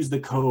you use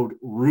the code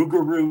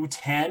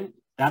Rougarou10,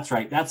 that's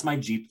right. That's my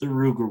Jeep, the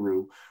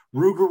Rougarou.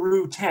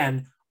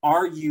 Rougarou10,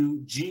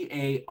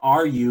 Rugaru10.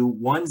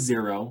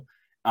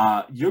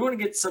 You're going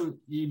to get some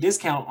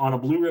discount on a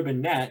Blue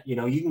Ribbon Net. You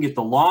know, you can get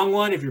the long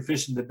one if you're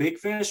fishing the big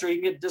fish, or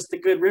you can get just the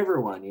good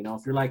river one, you know,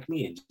 if you're like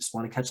me and just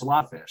want to catch a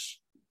lot of fish.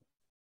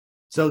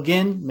 So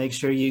again, make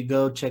sure you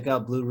go check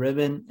out Blue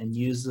Ribbon and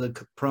use the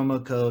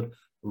promo code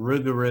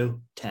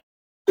Rougarou10.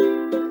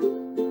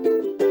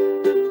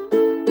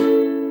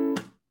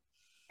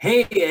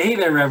 Hey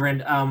there,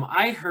 Reverend.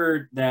 I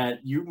heard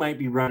that you might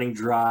be running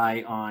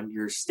dry on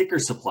your sticker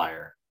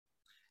supplier.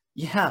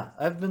 Yeah,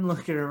 I've been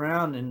looking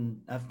around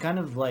and I've kind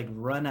of like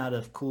run out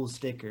of cool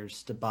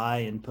stickers to buy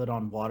and put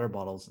on water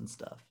bottles and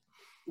stuff.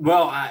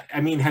 Well,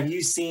 I mean, have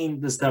you seen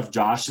the stuff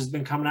Josh has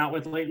been coming out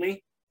with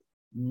lately?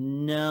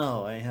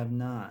 No, I have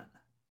not.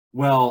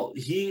 Well,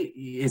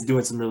 he is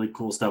doing some really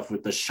cool stuff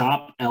with the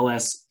Shop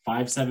LS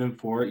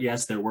 574.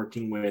 Yes, they're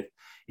working with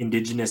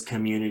indigenous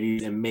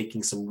communities and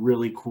making some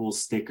really cool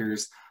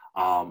stickers.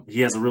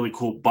 He has a really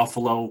cool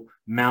Buffalo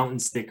Mountain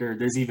sticker.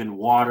 There's even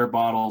water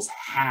bottles,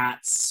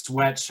 hats,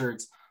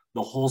 sweatshirts,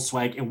 the whole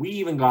swag. And we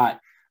even got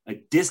a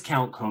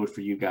discount code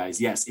for you guys.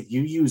 Yes, if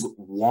you use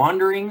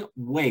Wandering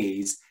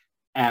Ways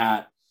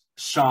at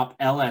Shop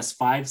LS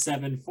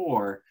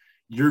 574,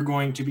 you're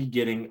going to be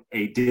getting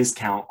a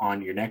discount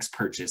on your next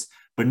purchase.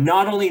 But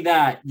not only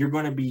that, you're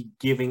going to be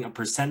giving a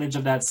percentage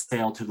of that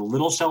sale to the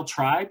Little Shell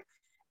Tribe,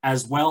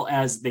 as well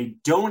as they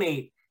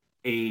donate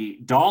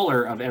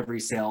 $1 of every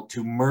sale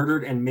to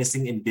murdered and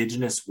missing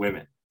Indigenous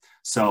women.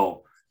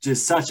 So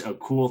just such a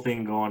cool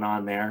thing going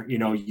on there. You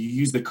know, you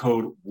use the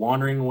code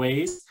Wandering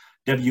Ways,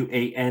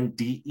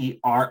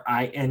 WANDERING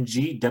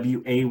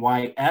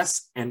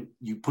WAYS, and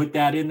you put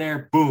that in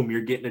there, boom,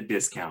 you're getting a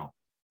discount.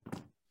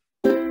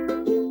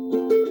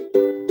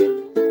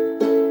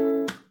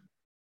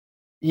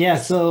 Yeah,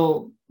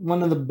 so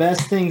one of the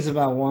best things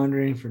about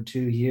wandering for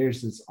 2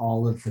 years is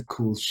all of the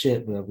cool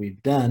shit that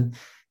we've done.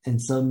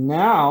 And so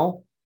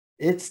now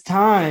it's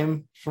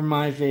time for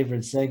my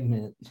favorite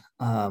segment.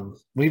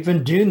 We've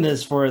been doing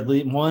this for at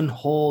least one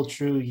whole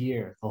true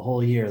year, the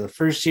whole year. The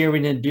first year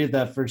we didn't do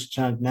that first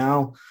chunk.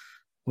 Now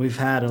we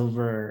had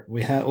over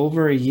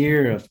a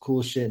year of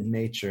cool shit in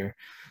nature.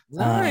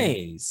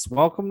 Nice.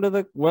 Welcome to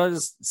the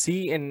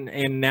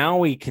and now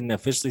we can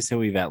officially say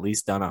we've at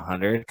least done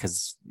 100,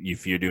 because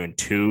if you're doing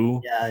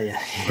 2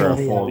 for a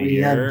full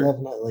year,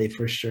 definitely,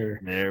 for sure.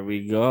 There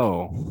we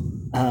go.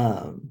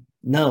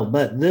 No,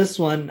 but this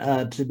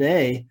one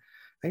today,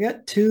 I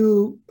got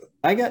two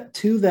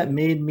that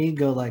made me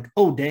go like,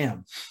 oh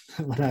damn.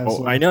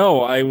 I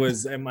know. I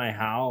was in my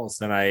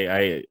house and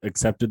I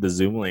accepted the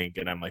Zoom link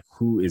and I'm like,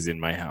 who is in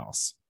my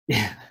house?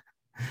 Yeah.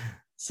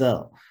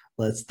 So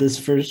this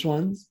first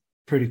one's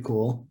pretty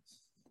cool.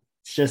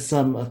 It's just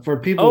some for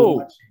people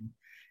watching.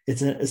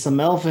 It's some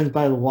elephants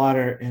by the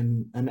water,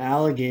 and an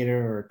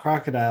alligator or a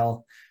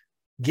crocodile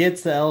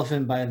gets the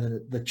elephant by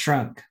the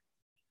trunk,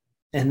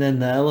 and then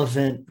the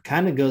elephant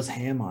kind of goes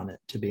ham on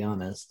it, to be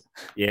honest.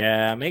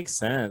 Yeah, makes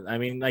sense. I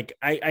mean, like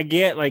I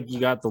get like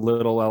you got the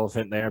little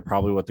elephant there,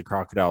 probably what the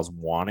crocodile's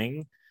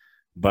wanting,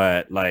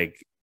 but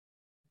like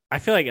I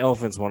feel like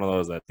elephants one of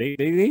those that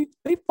they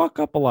fuck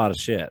up a lot of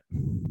shit.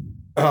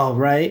 Oh,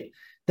 right.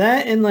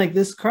 That, and like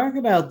this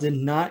crocodile did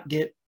not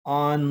get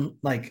on,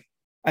 like,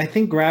 I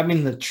think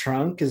grabbing the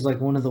trunk is like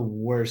one of the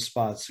worst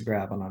spots to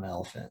grab on an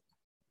elephant.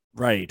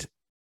 Right.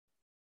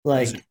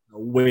 Like a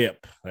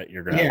whip that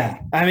you're grabbing. Yeah.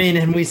 I mean,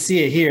 and we see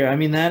it here. I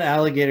mean, that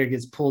alligator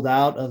gets pulled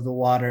out of the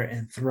water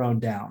and thrown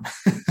down.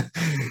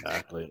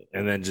 Exactly.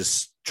 And then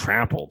just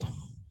trampled.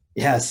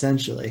 Yeah,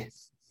 essentially.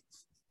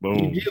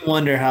 Boom. You do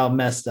wonder how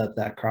messed up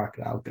that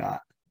crocodile got.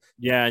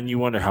 Yeah, and you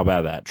wonder how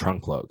bad that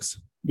trunk looks.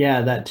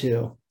 Yeah, that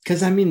too.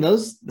 Because I mean,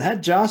 that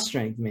jaw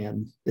strength,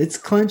 man, it's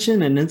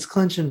clenching, and it's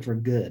clenching for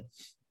good.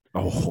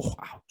 Oh,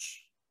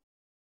 ouch.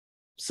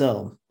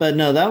 So, but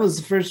no, that was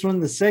the first one.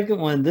 The second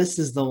one, this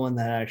is the one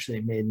that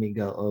actually made me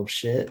go, oh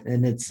shit.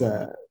 And it's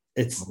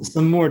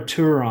some more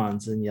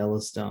Turons in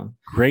Yellowstone.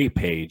 Great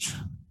page.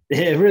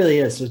 It really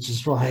is, which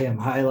is why I'm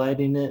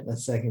highlighting it a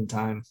second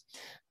time,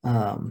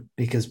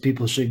 because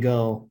people should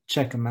go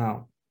check them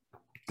out.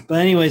 But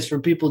anyways, for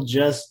people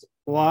just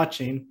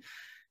watching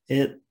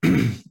it,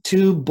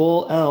 2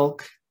 bull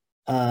elk,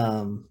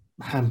 I'm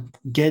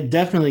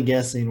definitely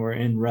guessing were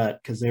in rut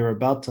because they were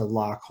about to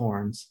lock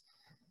horns.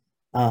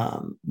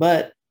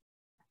 But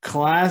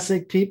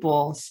classic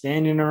people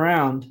standing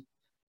around,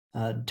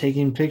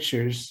 taking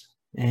pictures,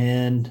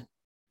 and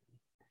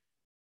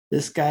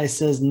this guy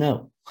says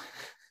no.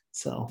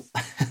 So,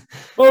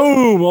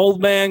 Boom!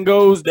 Old man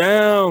goes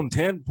down.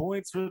 10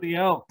 points for the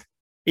elk.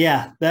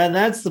 yeah,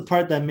 that's the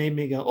part that made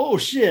me go, oh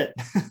shit.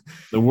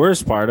 The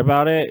worst part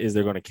about it is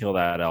they're going to kill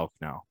that elk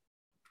now.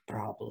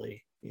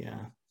 Probably,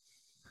 yeah.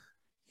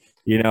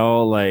 You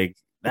know, like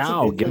That's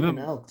now a good give him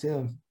elk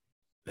too.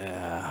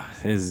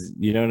 his.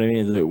 You know what I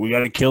mean? Like, we got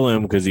to kill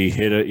him because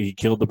he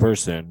killed the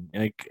person.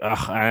 And like,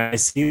 I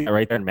see that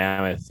right there in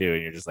Mammoth too,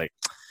 and you're just like,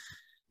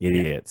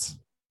 idiots.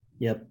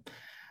 Yep.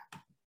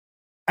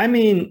 I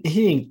mean,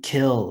 he didn't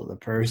kill the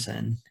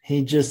person.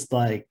 He just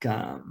like,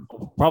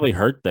 Probably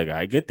hurt the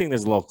guy. Good thing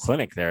there's a little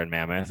clinic there in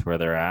Mammoth where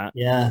they're at.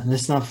 yeah,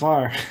 it's not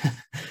far.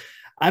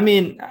 I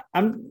mean,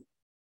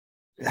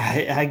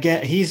 I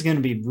get he's going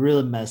to be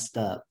really messed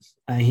up.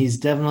 He's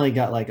definitely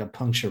got like a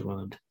puncture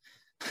wound.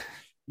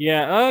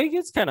 Yeah, he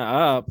gets kind of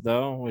up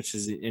though, which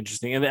is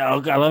interesting. And the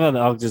elk, I love how the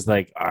elk just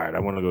like, all right, I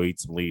want to go eat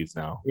some leaves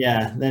now.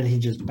 Yeah, then he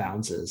just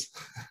bounces.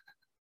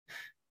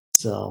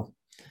 So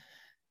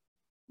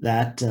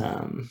that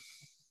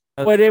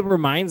what it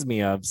reminds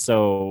me of,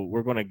 so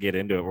we're going to get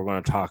into it. We're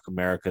going to talk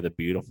America the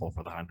Beautiful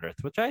for the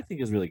 100th, which I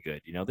think is really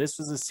good. You know, this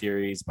was a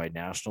series by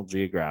National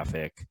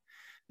Geographic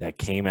that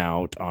came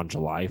out on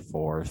July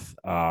 4th,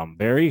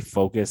 very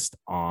focused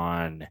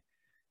on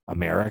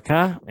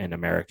America and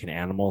American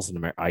animals and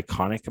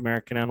iconic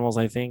American animals,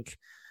 I think.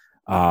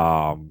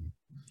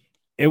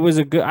 It was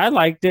I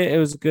liked it. It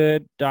was a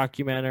good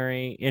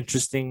documentary,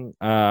 interesting.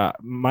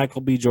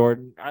 Michael B.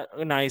 Jordan,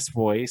 a nice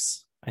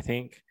voice, I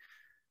think.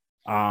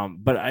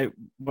 But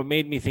what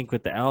made me think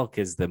with the elk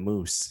is the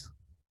moose.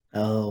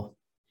 oh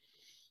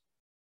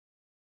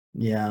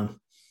yeah.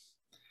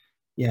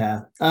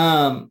 Yeah.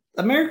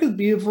 America's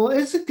Beautiful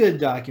is a good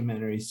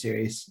documentary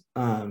series.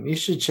 You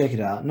should check it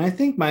out. And I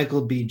think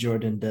Michael B.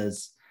 Jordan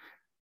does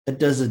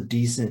a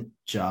decent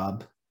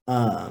job.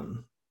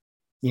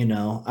 You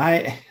know,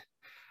 I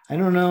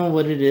don't know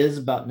what it is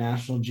about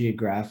National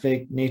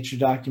Geographic nature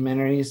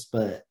documentaries,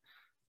 but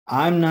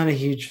I'm not a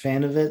huge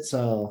fan of it.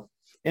 So,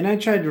 and I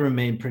tried to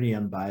remain pretty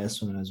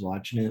unbiased when I was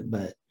watching it,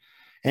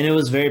 and it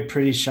was very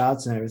pretty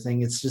shots and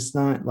everything. It's just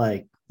not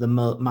like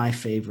my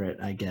favorite,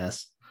 I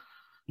guess.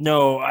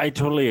 No, I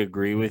totally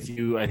agree with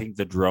you. I think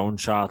the drone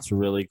shots were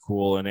really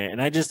cool in it. And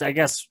I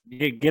guess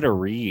get a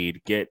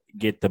read, get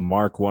the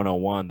Mark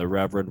 101, the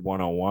Reverend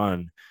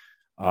 101.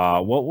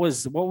 What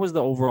was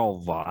the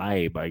overall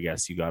vibe, I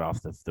guess, you got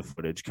off the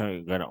footage,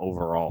 kind of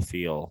overall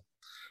feel?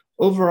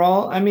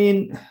 Overall, I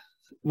mean,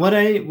 what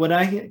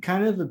I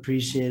kind of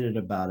appreciated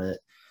about it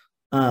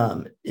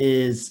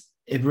is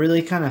it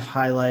really kind of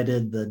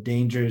highlighted the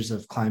dangers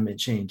of climate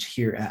change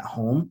here at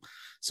home.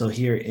 So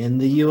here in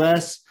the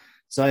US.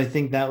 So I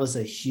think that was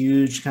a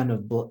huge kind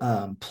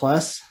of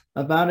plus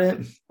about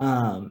it.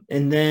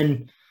 And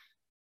then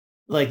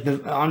like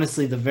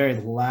honestly, the very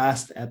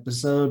last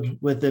episode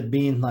with it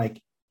being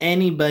like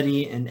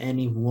anybody and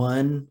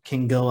anyone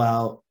can go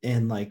out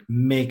and like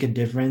make a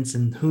difference.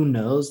 And who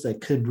knows,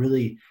 that could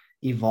really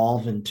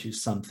evolve into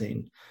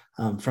something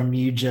from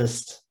you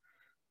just,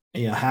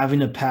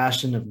 having a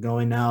passion of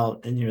going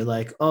out and you're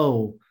like,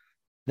 oh,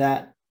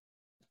 that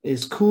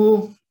is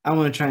cool. I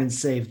want to try and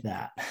save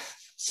that.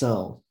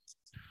 So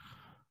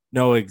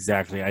no,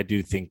 exactly. I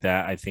do think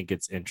that. I think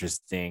it's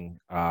interesting.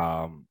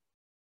 I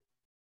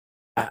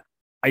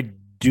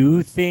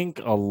do think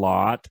a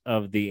lot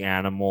of the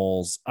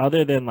animals,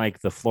 other than like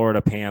the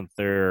Florida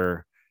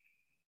panther,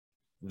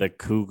 the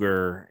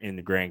cougar in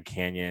the Grand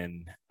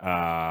Canyon,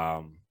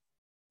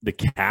 the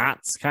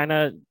cats kind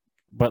of,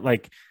 but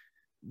like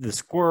the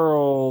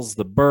squirrels,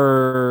 the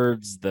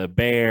birds, the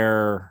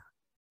bear,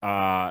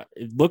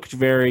 it looked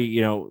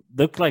very,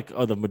 looked like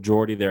the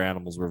majority of their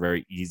animals were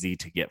very easy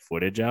to get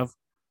footage of.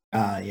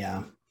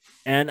 Yeah.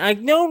 And I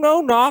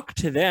no knock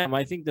to them.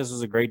 I think this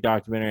was a great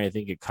documentary. I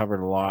think it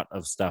covered a lot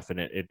of stuff and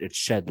it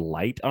shed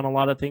light on a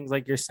lot of things,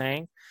 like you're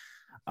saying.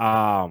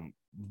 But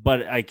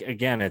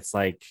again, it's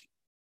like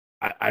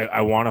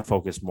I want to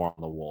focus more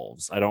on the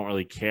wolves. I don't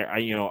really care.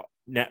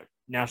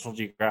 National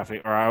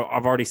Geographic, or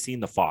I've already seen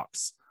the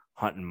fox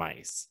hunting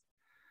mice.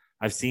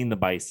 I've seen the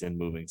bison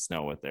moving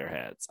snow with their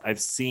heads.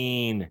 I've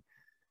seen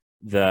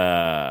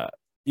the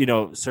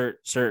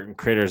certain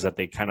critters that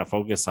they kind of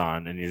focus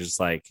on, and you're just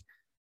like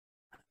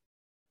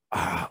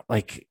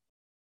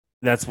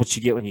that's what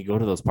you get when you go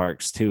to those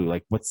parks too.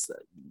 Like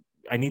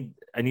I need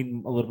a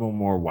little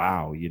more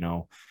wow.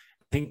 I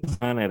think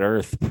Planet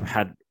Earth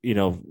had,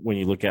 when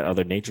you look at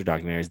other nature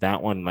documentaries,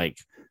 that one like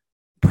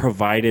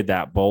provided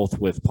that, both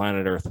with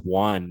Planet Earth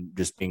 1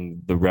 just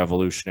being the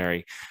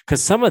revolutionary,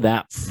 because some of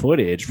that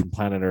footage from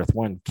Planet Earth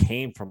 1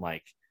 came from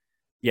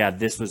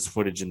this was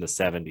footage in the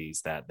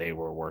 70s that they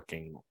were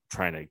working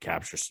trying to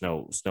capture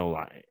snow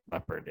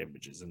leopard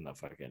images in the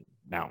fucking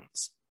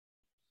mountains.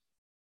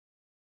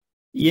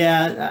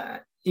 Yeah,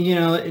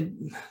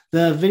 the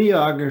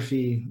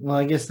videography, well,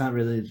 I guess not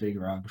really the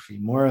videography,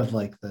 more of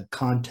like the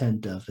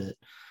content of it.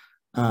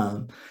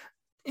 I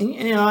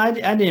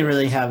didn't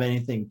really have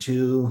anything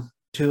too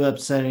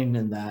upsetting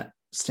in that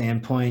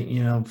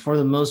standpoint. For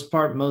the most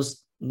part,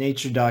 most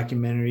nature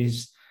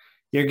documentaries,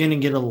 you're going to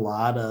get a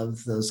lot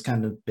of those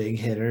kind of big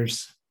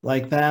hitters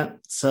like that.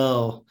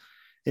 So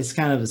it's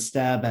kind of a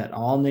stab at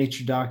all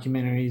nature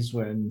documentaries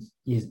when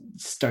you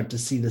start to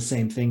see the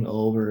same thing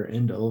over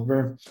and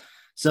over.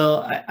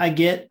 So I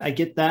get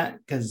that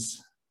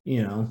because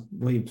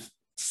we've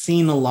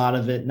seen a lot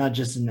of it, not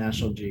just in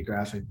National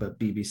Geographic but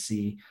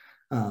BBC,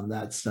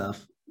 that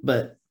stuff.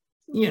 But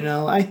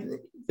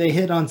they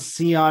hit on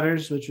sea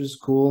otters, which was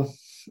cool.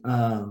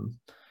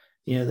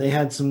 They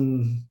had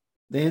some.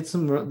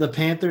 The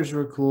Panthers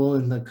were cool,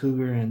 and the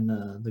cougar and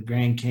the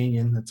Grand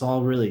Canyon. That's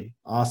all really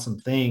awesome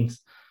things.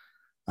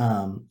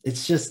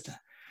 It's just,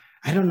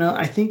 I don't know.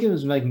 I think it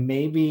was like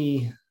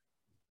maybe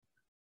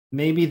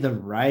the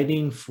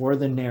writing for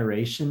the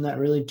narration that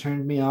really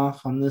turned me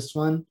off on this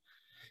one,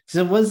 because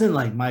it wasn't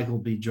like Michael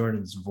B.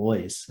 Jordan's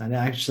voice. I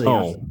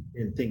actually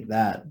didn't think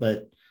that,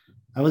 but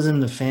I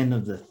wasn't a fan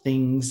of the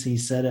things he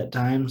said at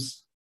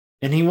times,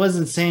 and he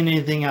wasn't saying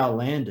anything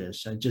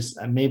outlandish.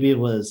 Maybe it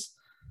was,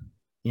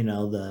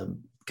 the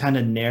kind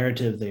of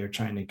narrative they were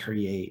trying to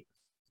create.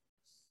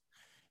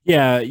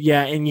 Yeah,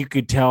 and you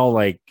could tell,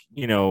 like,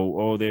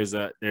 there's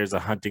a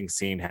hunting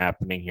scene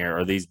happening here,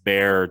 or these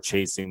bear are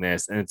chasing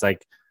this, and it's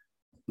like,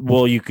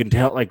 well, you can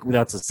tell, like,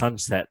 that's a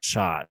sunset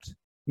shot.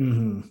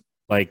 Mm-hmm.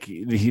 Like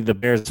the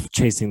bear's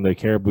chasing the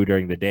caribou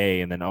during the day,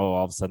 and then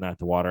all of a sudden at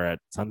the water at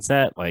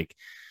sunset. Like,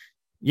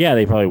 yeah,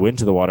 they probably went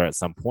to the water at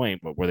some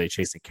point, but were they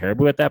chasing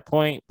caribou at that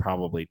point?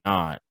 Probably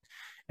not.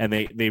 And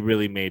they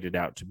really made it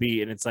out to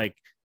be. And it's like,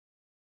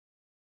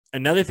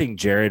 another thing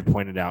Jared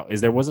pointed out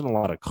is there wasn't a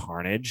lot of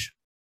carnage.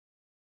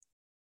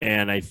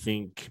 And I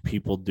think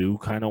people do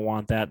kind of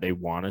want that. They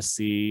want to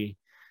see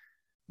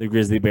the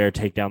grizzly bear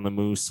take down the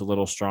moose a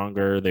little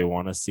stronger. They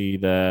want to see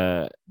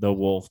the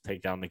wolf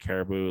take down the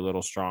caribou a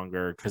little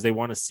stronger, because they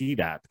want to see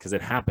that, because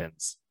it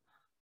happens.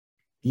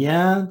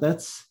 Yeah,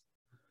 that's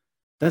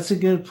a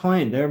good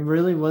point. There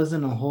really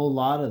wasn't a whole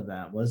lot of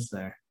that, was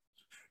there?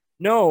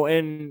 No,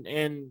 and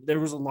there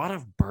was a lot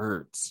of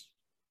birds.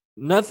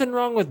 Nothing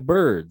wrong with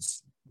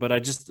birds, but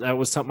that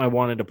was something I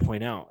wanted to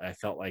point out. I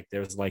felt like there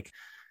was like,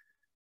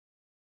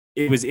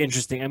 it was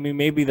interesting. I mean,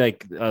 maybe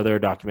like other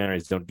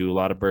documentaries don't do a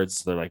lot of birds,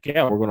 so they're like,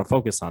 yeah, we're going to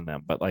focus on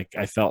them. But like,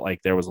 I felt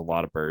like there was a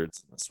lot of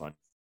birds in this one.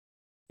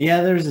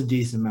 Yeah, there's a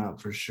decent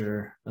amount for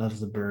sure of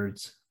the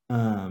birds.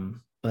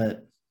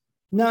 But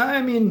no,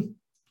 I mean,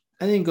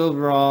 I think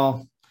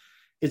overall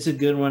it's a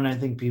good one. I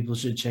think people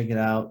should check it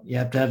out. You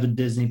have to have a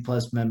Disney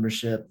Plus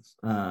membership.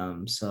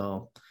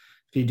 So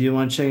if you do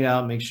want to check it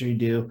out, make sure you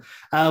do.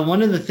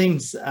 One of the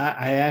things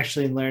I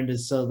actually learned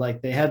is, so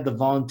like they had the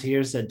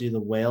volunteers that do the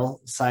whale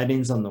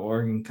sightings on the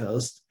Oregon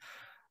coast.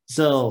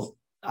 So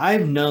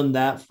I've known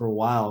that for a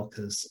while,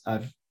 because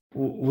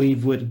we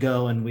would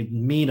go and we'd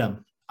meet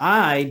them.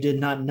 I did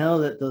not know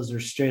that those are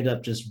straight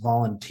up just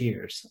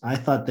volunteers. I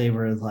thought they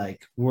were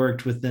like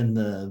worked within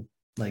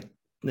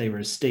they were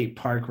a state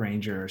park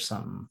ranger or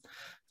something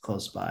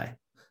close by.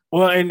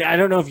 Well, and I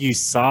don't know if you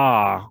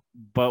saw,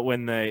 but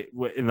in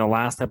the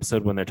last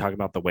episode, when they're talking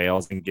about the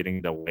whales and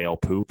getting the whale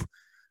poop,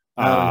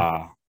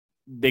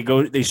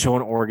 they show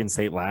an Oregon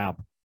State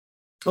lab.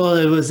 Well,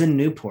 it was in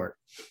Newport.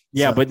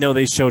 Yeah, so. But no,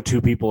 they show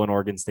two people in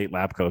Oregon State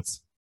lab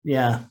coats.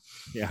 Yeah.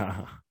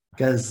 Yeah.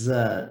 Because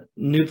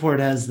Newport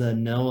has the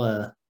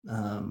NOAA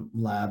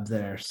lab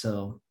there.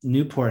 So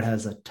Newport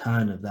has a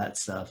ton of that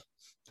stuff.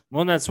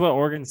 Well, and that's what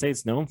Oregon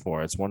State's known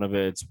for. It's one of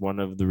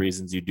the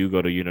reasons you do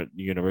go to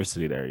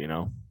university there,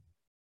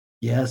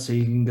 Yeah, so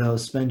you can go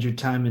spend your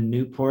time in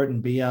Newport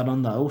and be out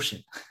on the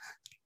ocean.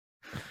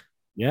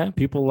 Yeah,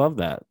 people love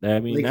that. I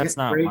mean, that's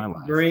not my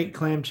life. Great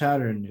clam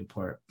chowder in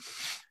Newport.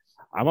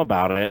 I'm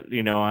about it.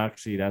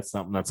 Actually, that's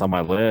something that's on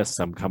my list.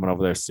 I'm coming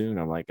over there soon.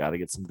 I'm like, got to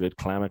get some good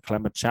clam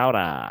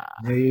chowder.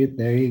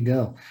 There you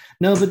go.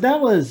 No, but that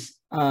was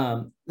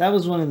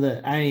one of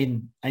the,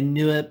 I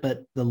knew it,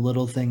 but the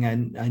little thing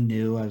I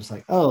knew, I was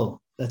like, oh,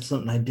 that's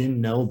something I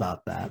didn't know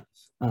about that.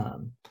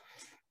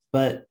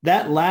 But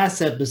that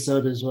last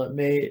episode is what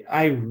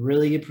I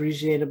really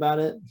appreciate about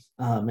it.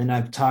 And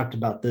I've talked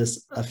about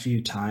this a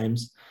few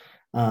times,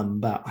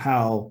 about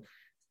how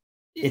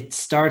it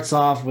starts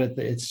off with,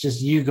 it's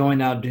just you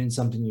going out doing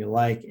something you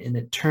like, and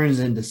it turns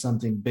into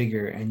something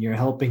bigger, and you're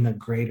helping a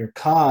greater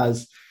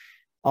cause,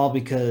 all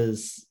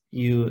because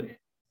you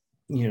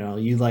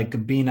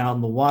like being out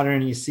in the water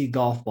and you see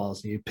golf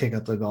balls and you pick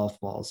up the golf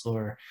balls,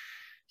 or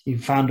you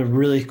found a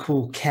really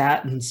cool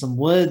cat in some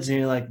woods and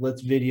you're like,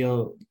 let's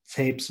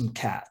videotape some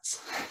cats.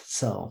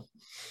 So,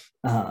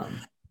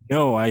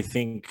 no, I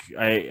think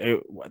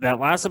that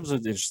last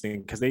episode is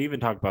interesting, because they even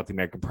talk about the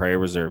American Prairie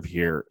Reserve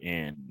here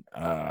in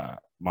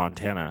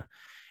Montana.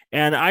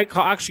 And I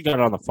actually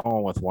got on the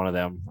phone with one of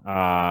them.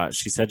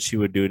 She said she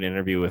would do an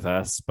interview with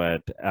us,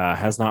 but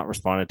has not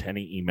responded to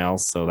any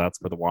emails. So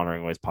that's where the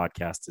Wandering Ways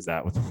podcast is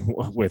at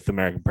with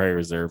American Prairie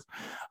Reserve.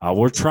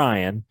 We're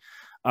trying.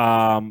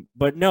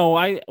 But no,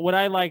 what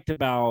I liked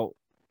about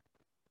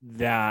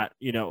that,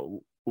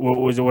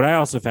 what I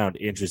also found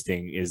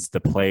interesting is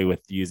the play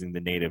with using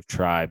the native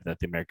tribe that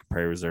the American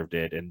Prairie Reserve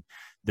did, and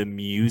the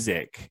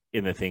music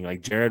in the thing.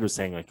 Like Jared was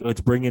saying, like, oh,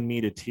 it's bringing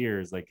me to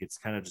tears. Like it's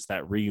kind of just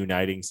that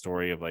reuniting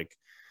story of like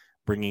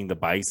bringing the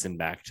bison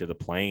back to the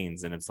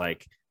plains, and it's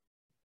like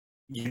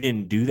you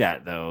didn't do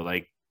that though.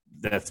 Like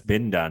that's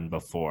been done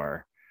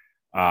before,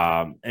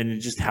 and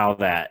just how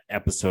that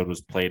episode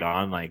was played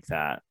on like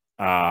that,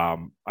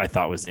 I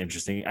thought was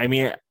interesting. I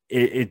mean,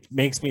 it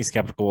makes me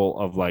skeptical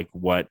of like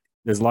what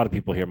there's a lot of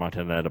people here in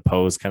Montana that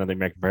oppose kind of the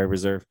American Prairie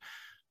Reserve,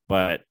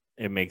 but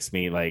it makes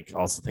me like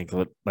also think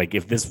like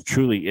if this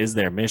truly is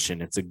their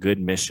mission, it's a good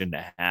mission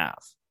to have.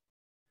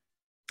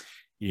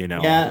 You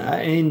know? Yeah,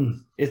 I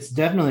mean, it's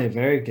definitely a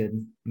very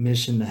good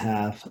mission to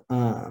have.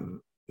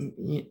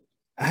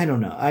 I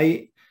don't know.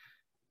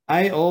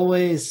 I'm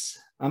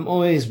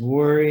always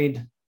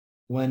worried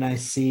when I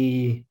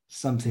see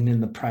something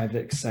in the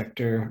private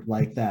sector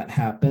like that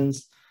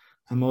happens.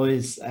 I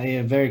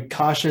am very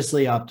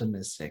cautiously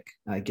optimistic,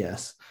 I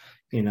guess.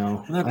 I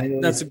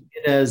always see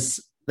it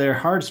as their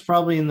heart's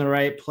probably in the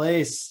right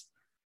place,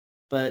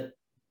 but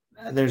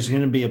there's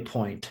going to be a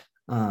point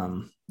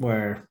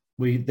where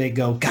they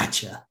go,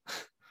 gotcha.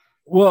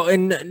 Well,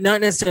 and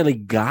not necessarily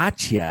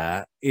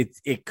gotcha.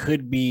 It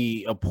could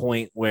be a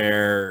point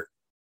where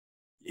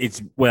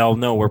it's, well,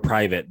 no, we're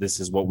private. This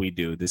is what we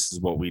do. This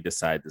is what we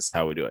decide. This is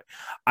how we do it.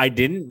 I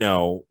didn't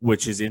know,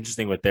 which is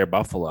interesting with their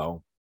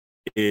buffalo,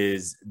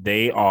 is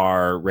they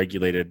are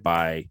regulated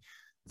by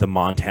the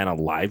Montana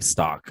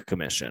Livestock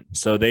Commission.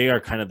 So they are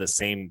kind of the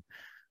same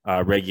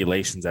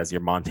regulations as your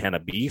Montana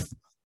beef,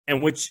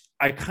 and which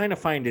I kind of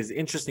find is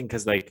interesting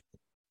because like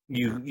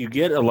you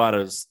get a lot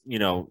of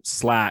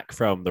slack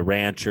from the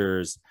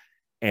ranchers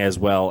as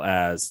well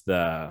as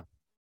the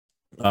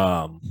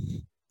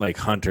like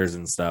hunters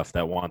and stuff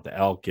that want the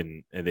elk,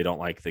 and they don't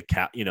like the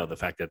cat, the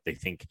fact that they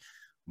think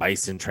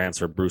bison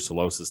transfer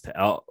brucellosis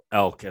to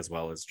elk as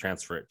well as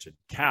transfer it to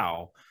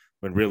cow,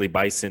 when really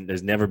bison,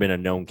 there's never been a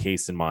known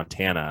case in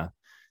Montana.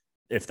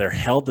 If they're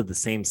held to the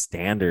same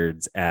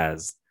standards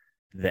as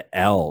the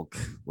elk,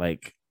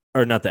 like,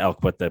 or not the elk,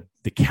 but the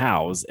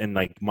cows, and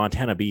like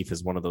Montana beef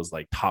is one of those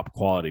like top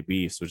quality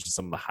beefs, which is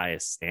some of the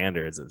highest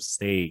standards of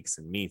steaks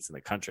and meats in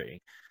the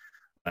country.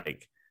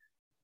 Like,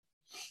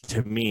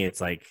 to me,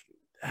 it's like,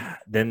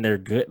 then they're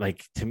good.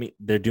 Like, to me,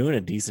 they're doing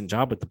a decent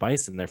job with the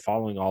bison. They're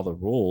following all the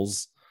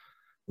rules.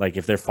 Like,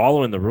 if they're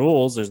following the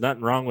rules, there's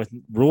nothing wrong with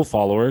rule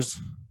followers.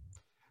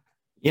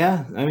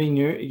 Yeah, I mean,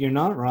 you're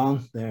not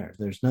wrong there.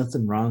 There's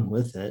nothing wrong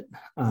with it.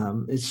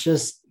 It's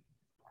just,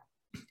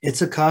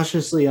 it's a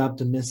cautiously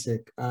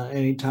optimistic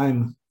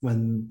anytime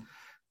when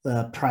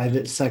the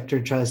private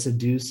sector tries to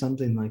do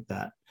something like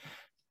that.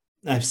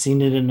 I've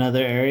seen it in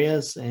other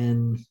areas,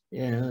 and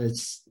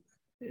it's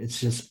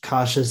just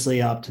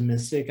cautiously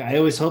optimistic. I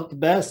always hope the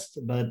best,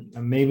 but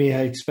maybe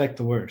I expect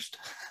the worst.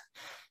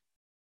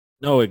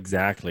 No,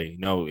 exactly.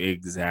 No,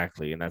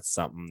 exactly. And that's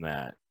something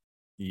that,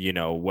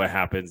 what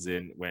happens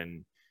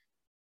when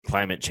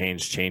climate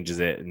change changes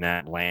it and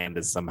that land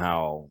is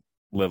somehow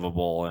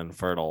livable and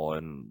fertile,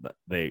 and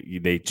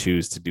they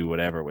choose to do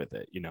whatever with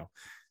it.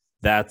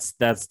 That's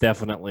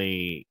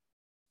definitely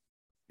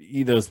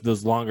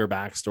those longer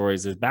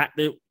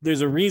backstories.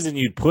 There's a reason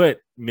you'd put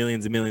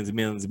millions and millions and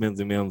millions and millions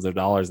and millions of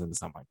dollars into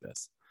something like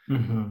this.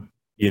 Mm-hmm.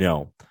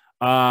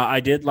 I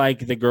did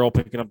like the girl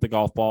picking up the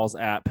golf balls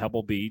at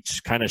Pebble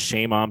Beach. Kind of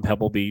shame on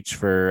Pebble Beach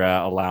for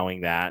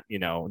allowing that,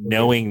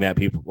 knowing that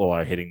people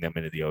are hitting them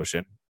into the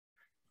ocean.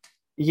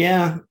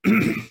 Yeah.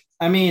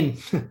 I mean,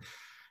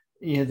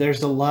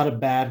 there's a lot of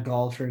bad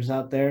golfers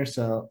out there.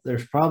 So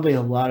there's probably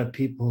a lot of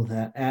people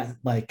that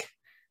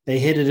they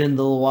hit it into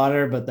the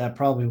water, but that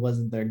probably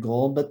wasn't their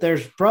goal. But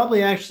there's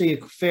probably actually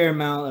a fair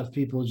amount of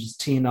people just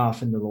teeing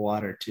off into the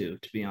water too,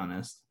 to be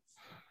honest.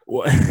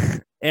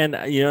 And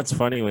it's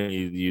funny when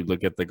you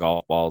look at the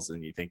golf balls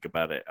and you think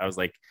about it. I was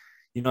like,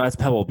 that's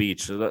Pebble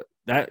Beach. So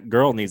that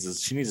girl needs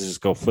to just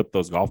go flip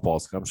those golf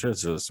balls. I'm sure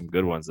there's some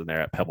good ones in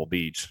there at Pebble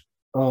Beach.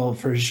 Oh,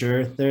 for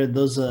sure.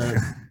 Those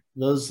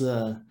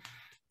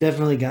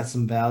definitely got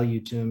some value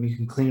to them. You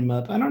can clean them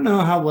up. I don't know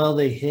how well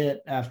they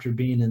hit after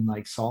being in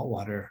like salt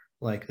water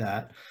like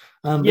that.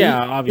 Yeah,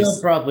 obviously,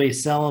 they'll probably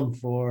sell them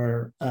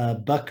for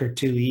 $1 or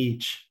 $2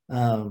 each.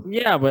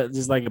 Yeah, but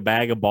just like a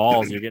bag of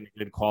balls, you're getting a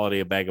good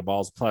quality of bag of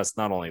balls. Plus,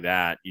 not only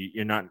that,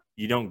 you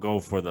don't go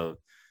for the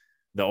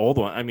old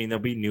one. I mean,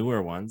 there'll be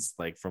newer ones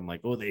like from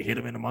like, oh, they hit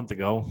them in a month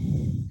ago.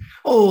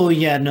 Oh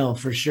yeah, no,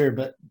 for sure.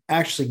 But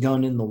actually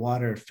going in the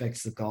water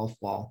affects the golf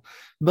ball.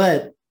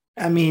 But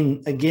I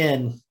mean,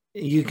 again,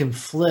 you can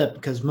flip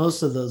because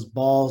most of those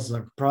balls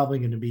are probably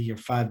going to be your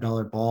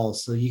 $5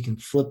 balls. So you can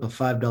flip a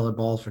 $5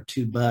 ball for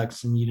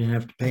 $2 and you didn't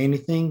have to pay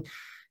anything.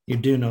 You're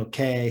doing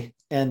okay.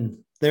 And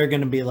they're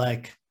going to be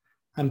like,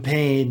 I'm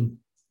paying,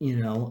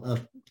 a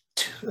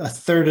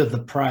third of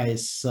the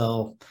price.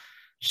 So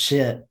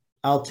shit,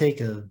 I'll take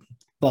a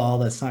ball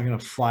that's not going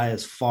to fly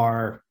as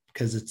far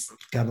because it's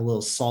got a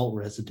little salt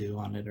residue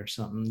on it or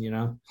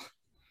something.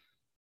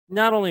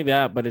 Not only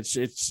that, but it's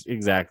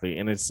exactly,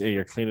 and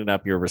you're cleaning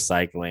up your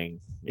recycling.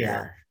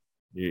 Yeah.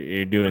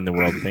 You're doing the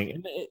world thing,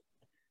 and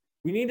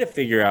we need to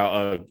figure out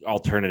a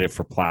alternative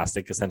for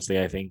plastic. Essentially,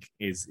 I think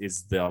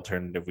is the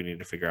alternative. We need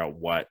to figure out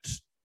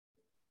what's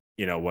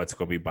going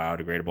to be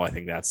biodegradable. I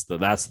think that's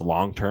the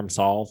long term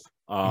solve.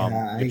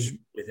 Yeah, Which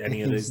with I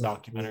any of think these so.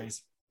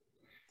 documentaries,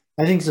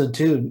 I think so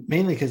too,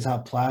 mainly because how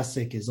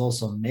plastic is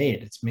also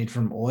made. It's made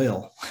from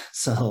oil.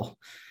 So, you know,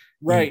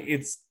 right?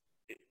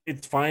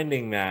 It's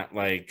finding that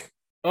like,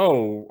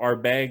 oh, our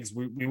bags,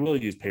 we will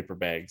use paper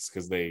bags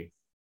because they.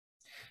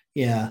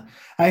 yeah.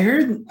 I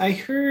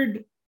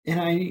heard,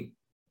 and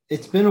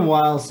it's been a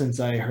while since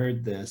I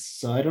heard this,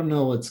 so I don't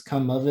know what's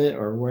come of it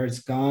or where it's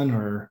gone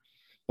or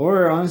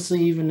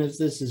honestly, even if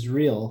this is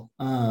real.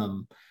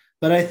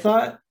 But I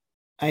thought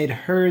I'd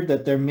heard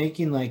that they're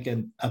making like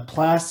a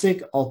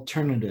plastic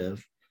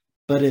alternative,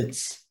 but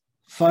it's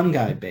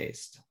fungi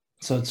based.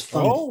 So it's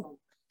fungi. Oh,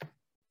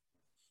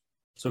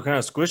 so kind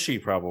of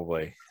squishy,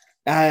 probably.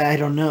 I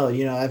don't know.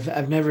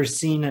 I've never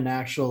seen an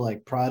actual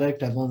like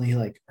product. I've only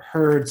like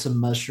heard some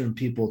mushroom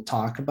people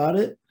talk about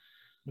it.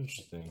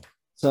 Interesting.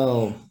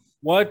 So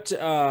What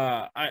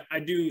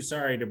I do,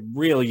 sorry to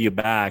reel you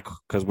back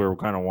because we were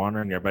kind of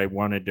wandering there, but I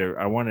wanted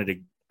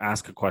to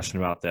ask a question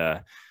about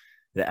the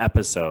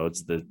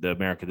episodes, the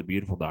America the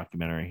Beautiful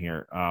documentary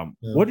here. yeah.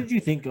 What did you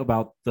think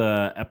about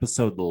the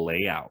episode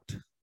layout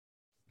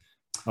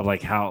of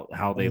like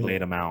how they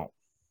laid them out?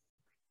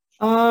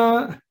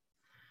 Uh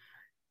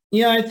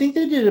yeah, I think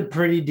they did a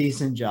pretty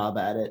decent job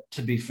at it,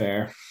 to be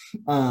fair.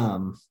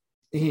 Um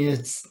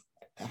it's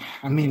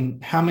I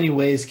mean, how many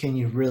ways can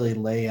you really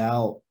lay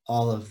out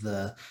all of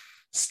the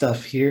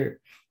stuff here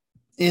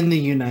in the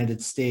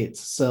United States?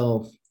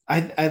 So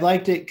I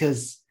liked it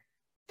because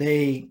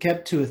they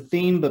kept to a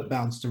theme but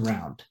bounced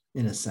around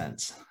in a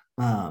sense,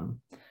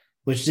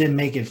 which didn't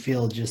make it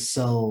feel just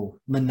so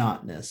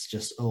monotonous,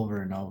 just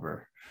over and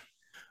over.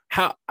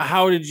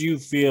 How did you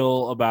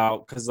feel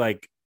about because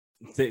like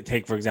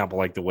take for example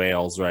like the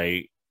whales,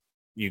 right?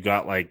 You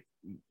got like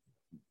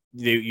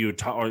you would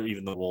talk, or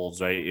even the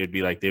wolves, right? It'd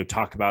be like they would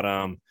talk about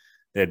them,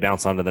 they'd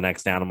bounce on to the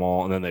next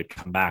animal, and then they'd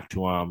come back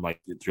to them like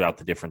throughout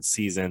the different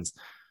seasons.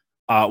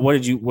 What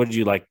did you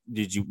like?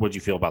 What did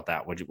you feel about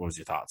that? What was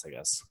your thoughts? I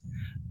guess.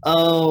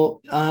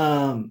 Oh,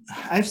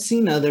 I've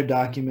seen other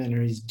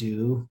documentaries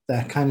do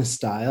that kind of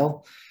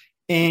style,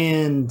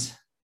 and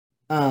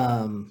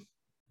um,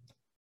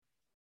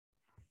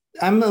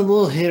 I'm a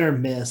little hit or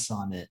miss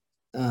on it.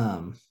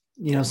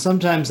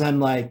 Sometimes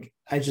I'm like,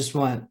 I just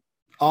want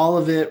all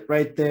of it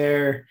right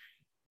there,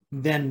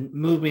 then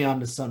move me on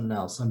to something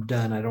else. I'm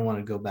done. I don't want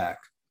to go back.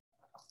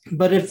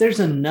 But if there's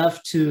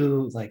enough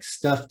to like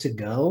stuff to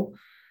go,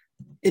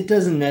 it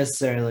doesn't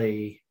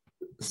necessarily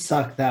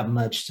suck that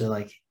much to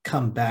like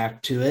come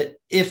back to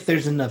it if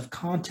there's enough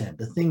content.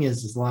 The thing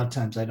is a lot of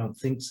times I don't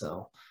think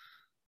so.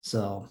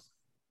 So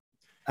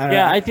I don't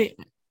Yeah, know. I think.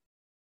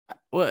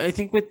 Well, I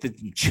think with the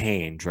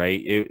change,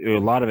 right? A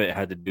lot of it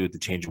had to do with the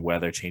change of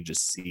weather, change of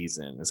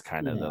season is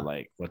kind of the Yeah.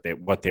 like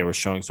what they were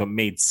showing. So it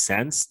made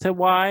sense to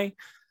why.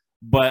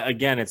 But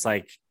again, it's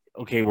like,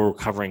 okay, we're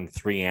covering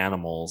three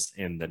animals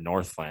in the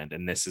Northland,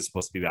 and this is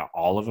supposed to be about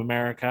all of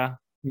America.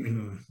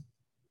 Mhm.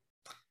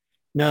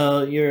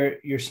 No,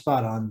 you're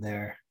spot on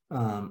there.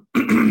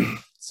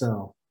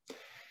 So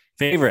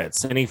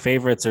Favorites? Any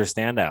favorites or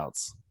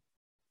standouts?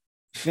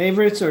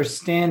 favorites or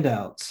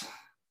standouts?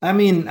 I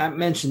mean, I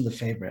mentioned the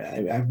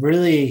favorite. I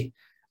really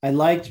I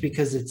liked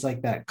because it's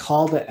like that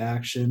call to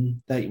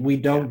action that we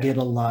don't get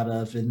a lot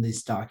of in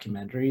these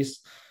documentaries.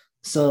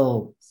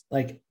 So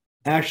like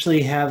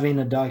actually having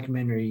a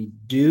documentary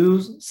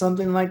do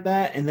something like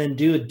that and then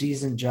do a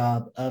decent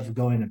job of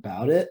going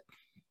about it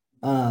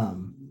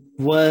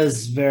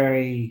was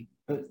very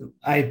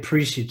I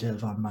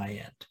appreciative on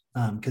my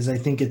end because I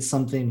think it's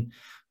something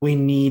we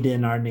need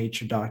in our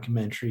nature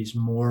documentaries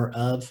more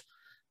of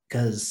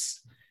because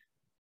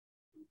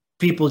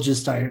people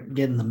just aren't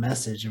getting the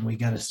message and we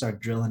got to start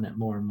drilling it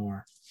more and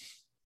more.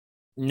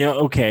 No,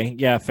 okay,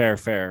 yeah, fair.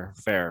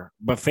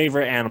 But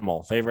favorite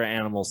animal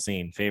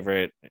scene,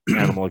 favorite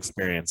animal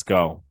experience.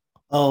 Go.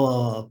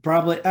 Oh,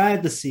 probably I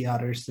had the sea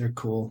otters. They're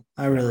cool.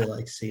 I really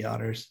like sea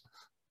otters.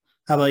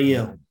 How about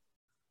you?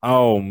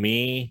 Oh,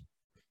 me,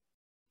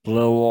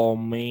 little old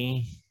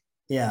me.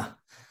 Yeah.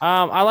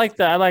 I like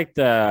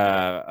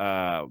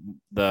the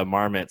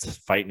marmots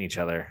fighting each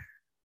other.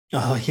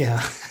 Oh,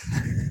 yeah.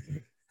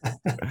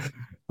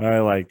 I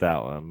like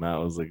that one. That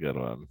was a good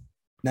one.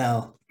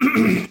 No.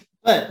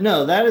 But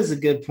no, that is a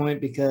good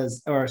point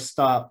because, or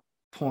stop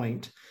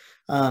point,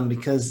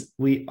 because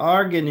we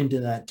are getting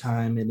to that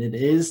time and it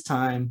is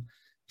time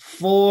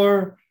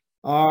for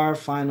our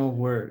final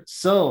words.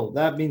 So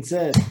that being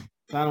said,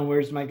 final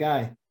words, my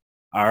guy.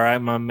 All right,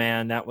 my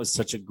man. That was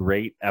such a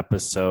great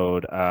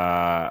episode.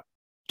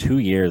 2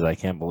 years. I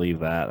can't believe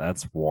that.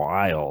 That's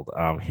wild.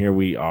 Here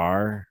we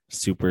are,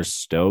 super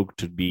stoked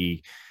to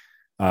be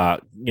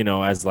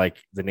as like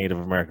the Native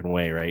American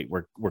way, right?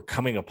 We're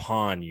coming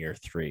upon year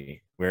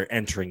three. We're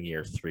entering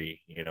year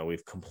three.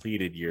 We've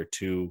completed year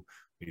two.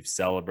 We've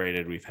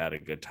celebrated. We've had a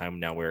good time.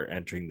 Now we're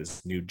entering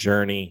this new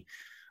journey.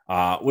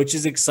 which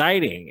is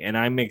exciting. And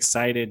I'm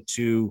excited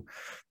to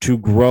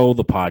grow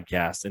the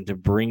podcast and to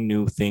bring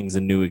new things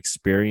and new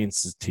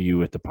experiences to you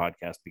with the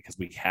podcast, because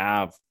we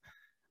have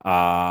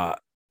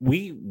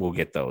we will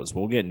get those.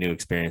 We'll get new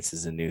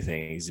experiences and new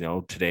things. You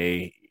know,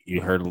 today you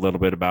heard a little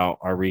bit about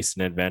our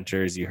recent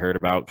adventures. You heard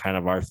about kind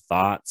of our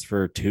thoughts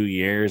for 2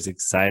 years,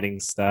 exciting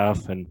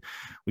stuff. And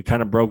we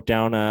kind of broke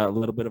down a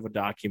little bit of a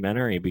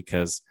documentary,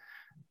 because,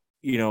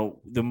 you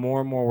know, the more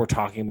and more we're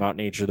talking about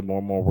nature, the more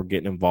and more we're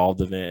getting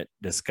involved in it,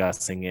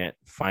 discussing it,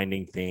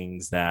 finding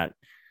things that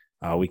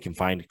we can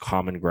find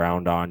common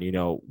ground on. You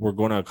know, we're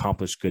going to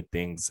accomplish good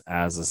things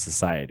as a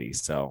society.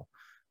 So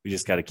we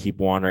just got to keep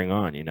wandering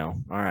on, you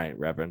know. All right,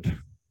 Reverend.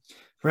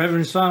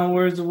 Reverend's final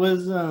words of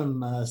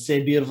wisdom.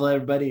 Stay beautiful,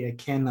 everybody. I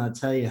cannot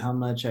tell you how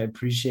much I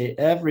appreciate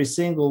every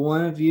single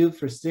one of you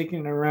for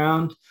sticking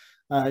around.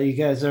 You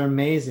guys are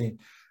amazing.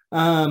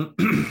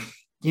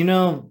 You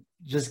know,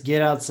 just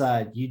get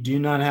outside. You do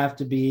not have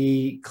to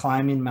be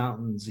climbing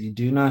mountains. You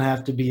do not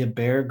have to be a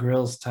Bear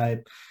Grylls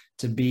type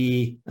to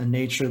be a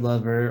nature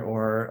lover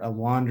or a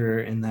wanderer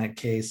in that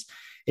case.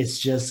 It's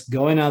just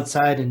going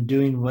outside and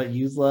doing what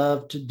you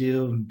love to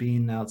do and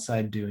being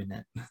outside doing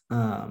it.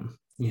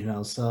 You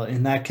know, so,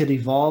 and that could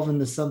evolve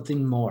into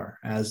something more,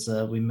 as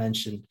we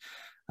mentioned,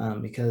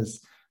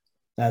 because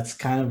that's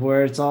kind of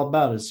where it's all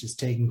about. It's just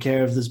taking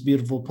care of this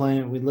beautiful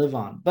planet we live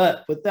on.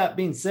 But with that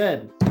being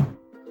said,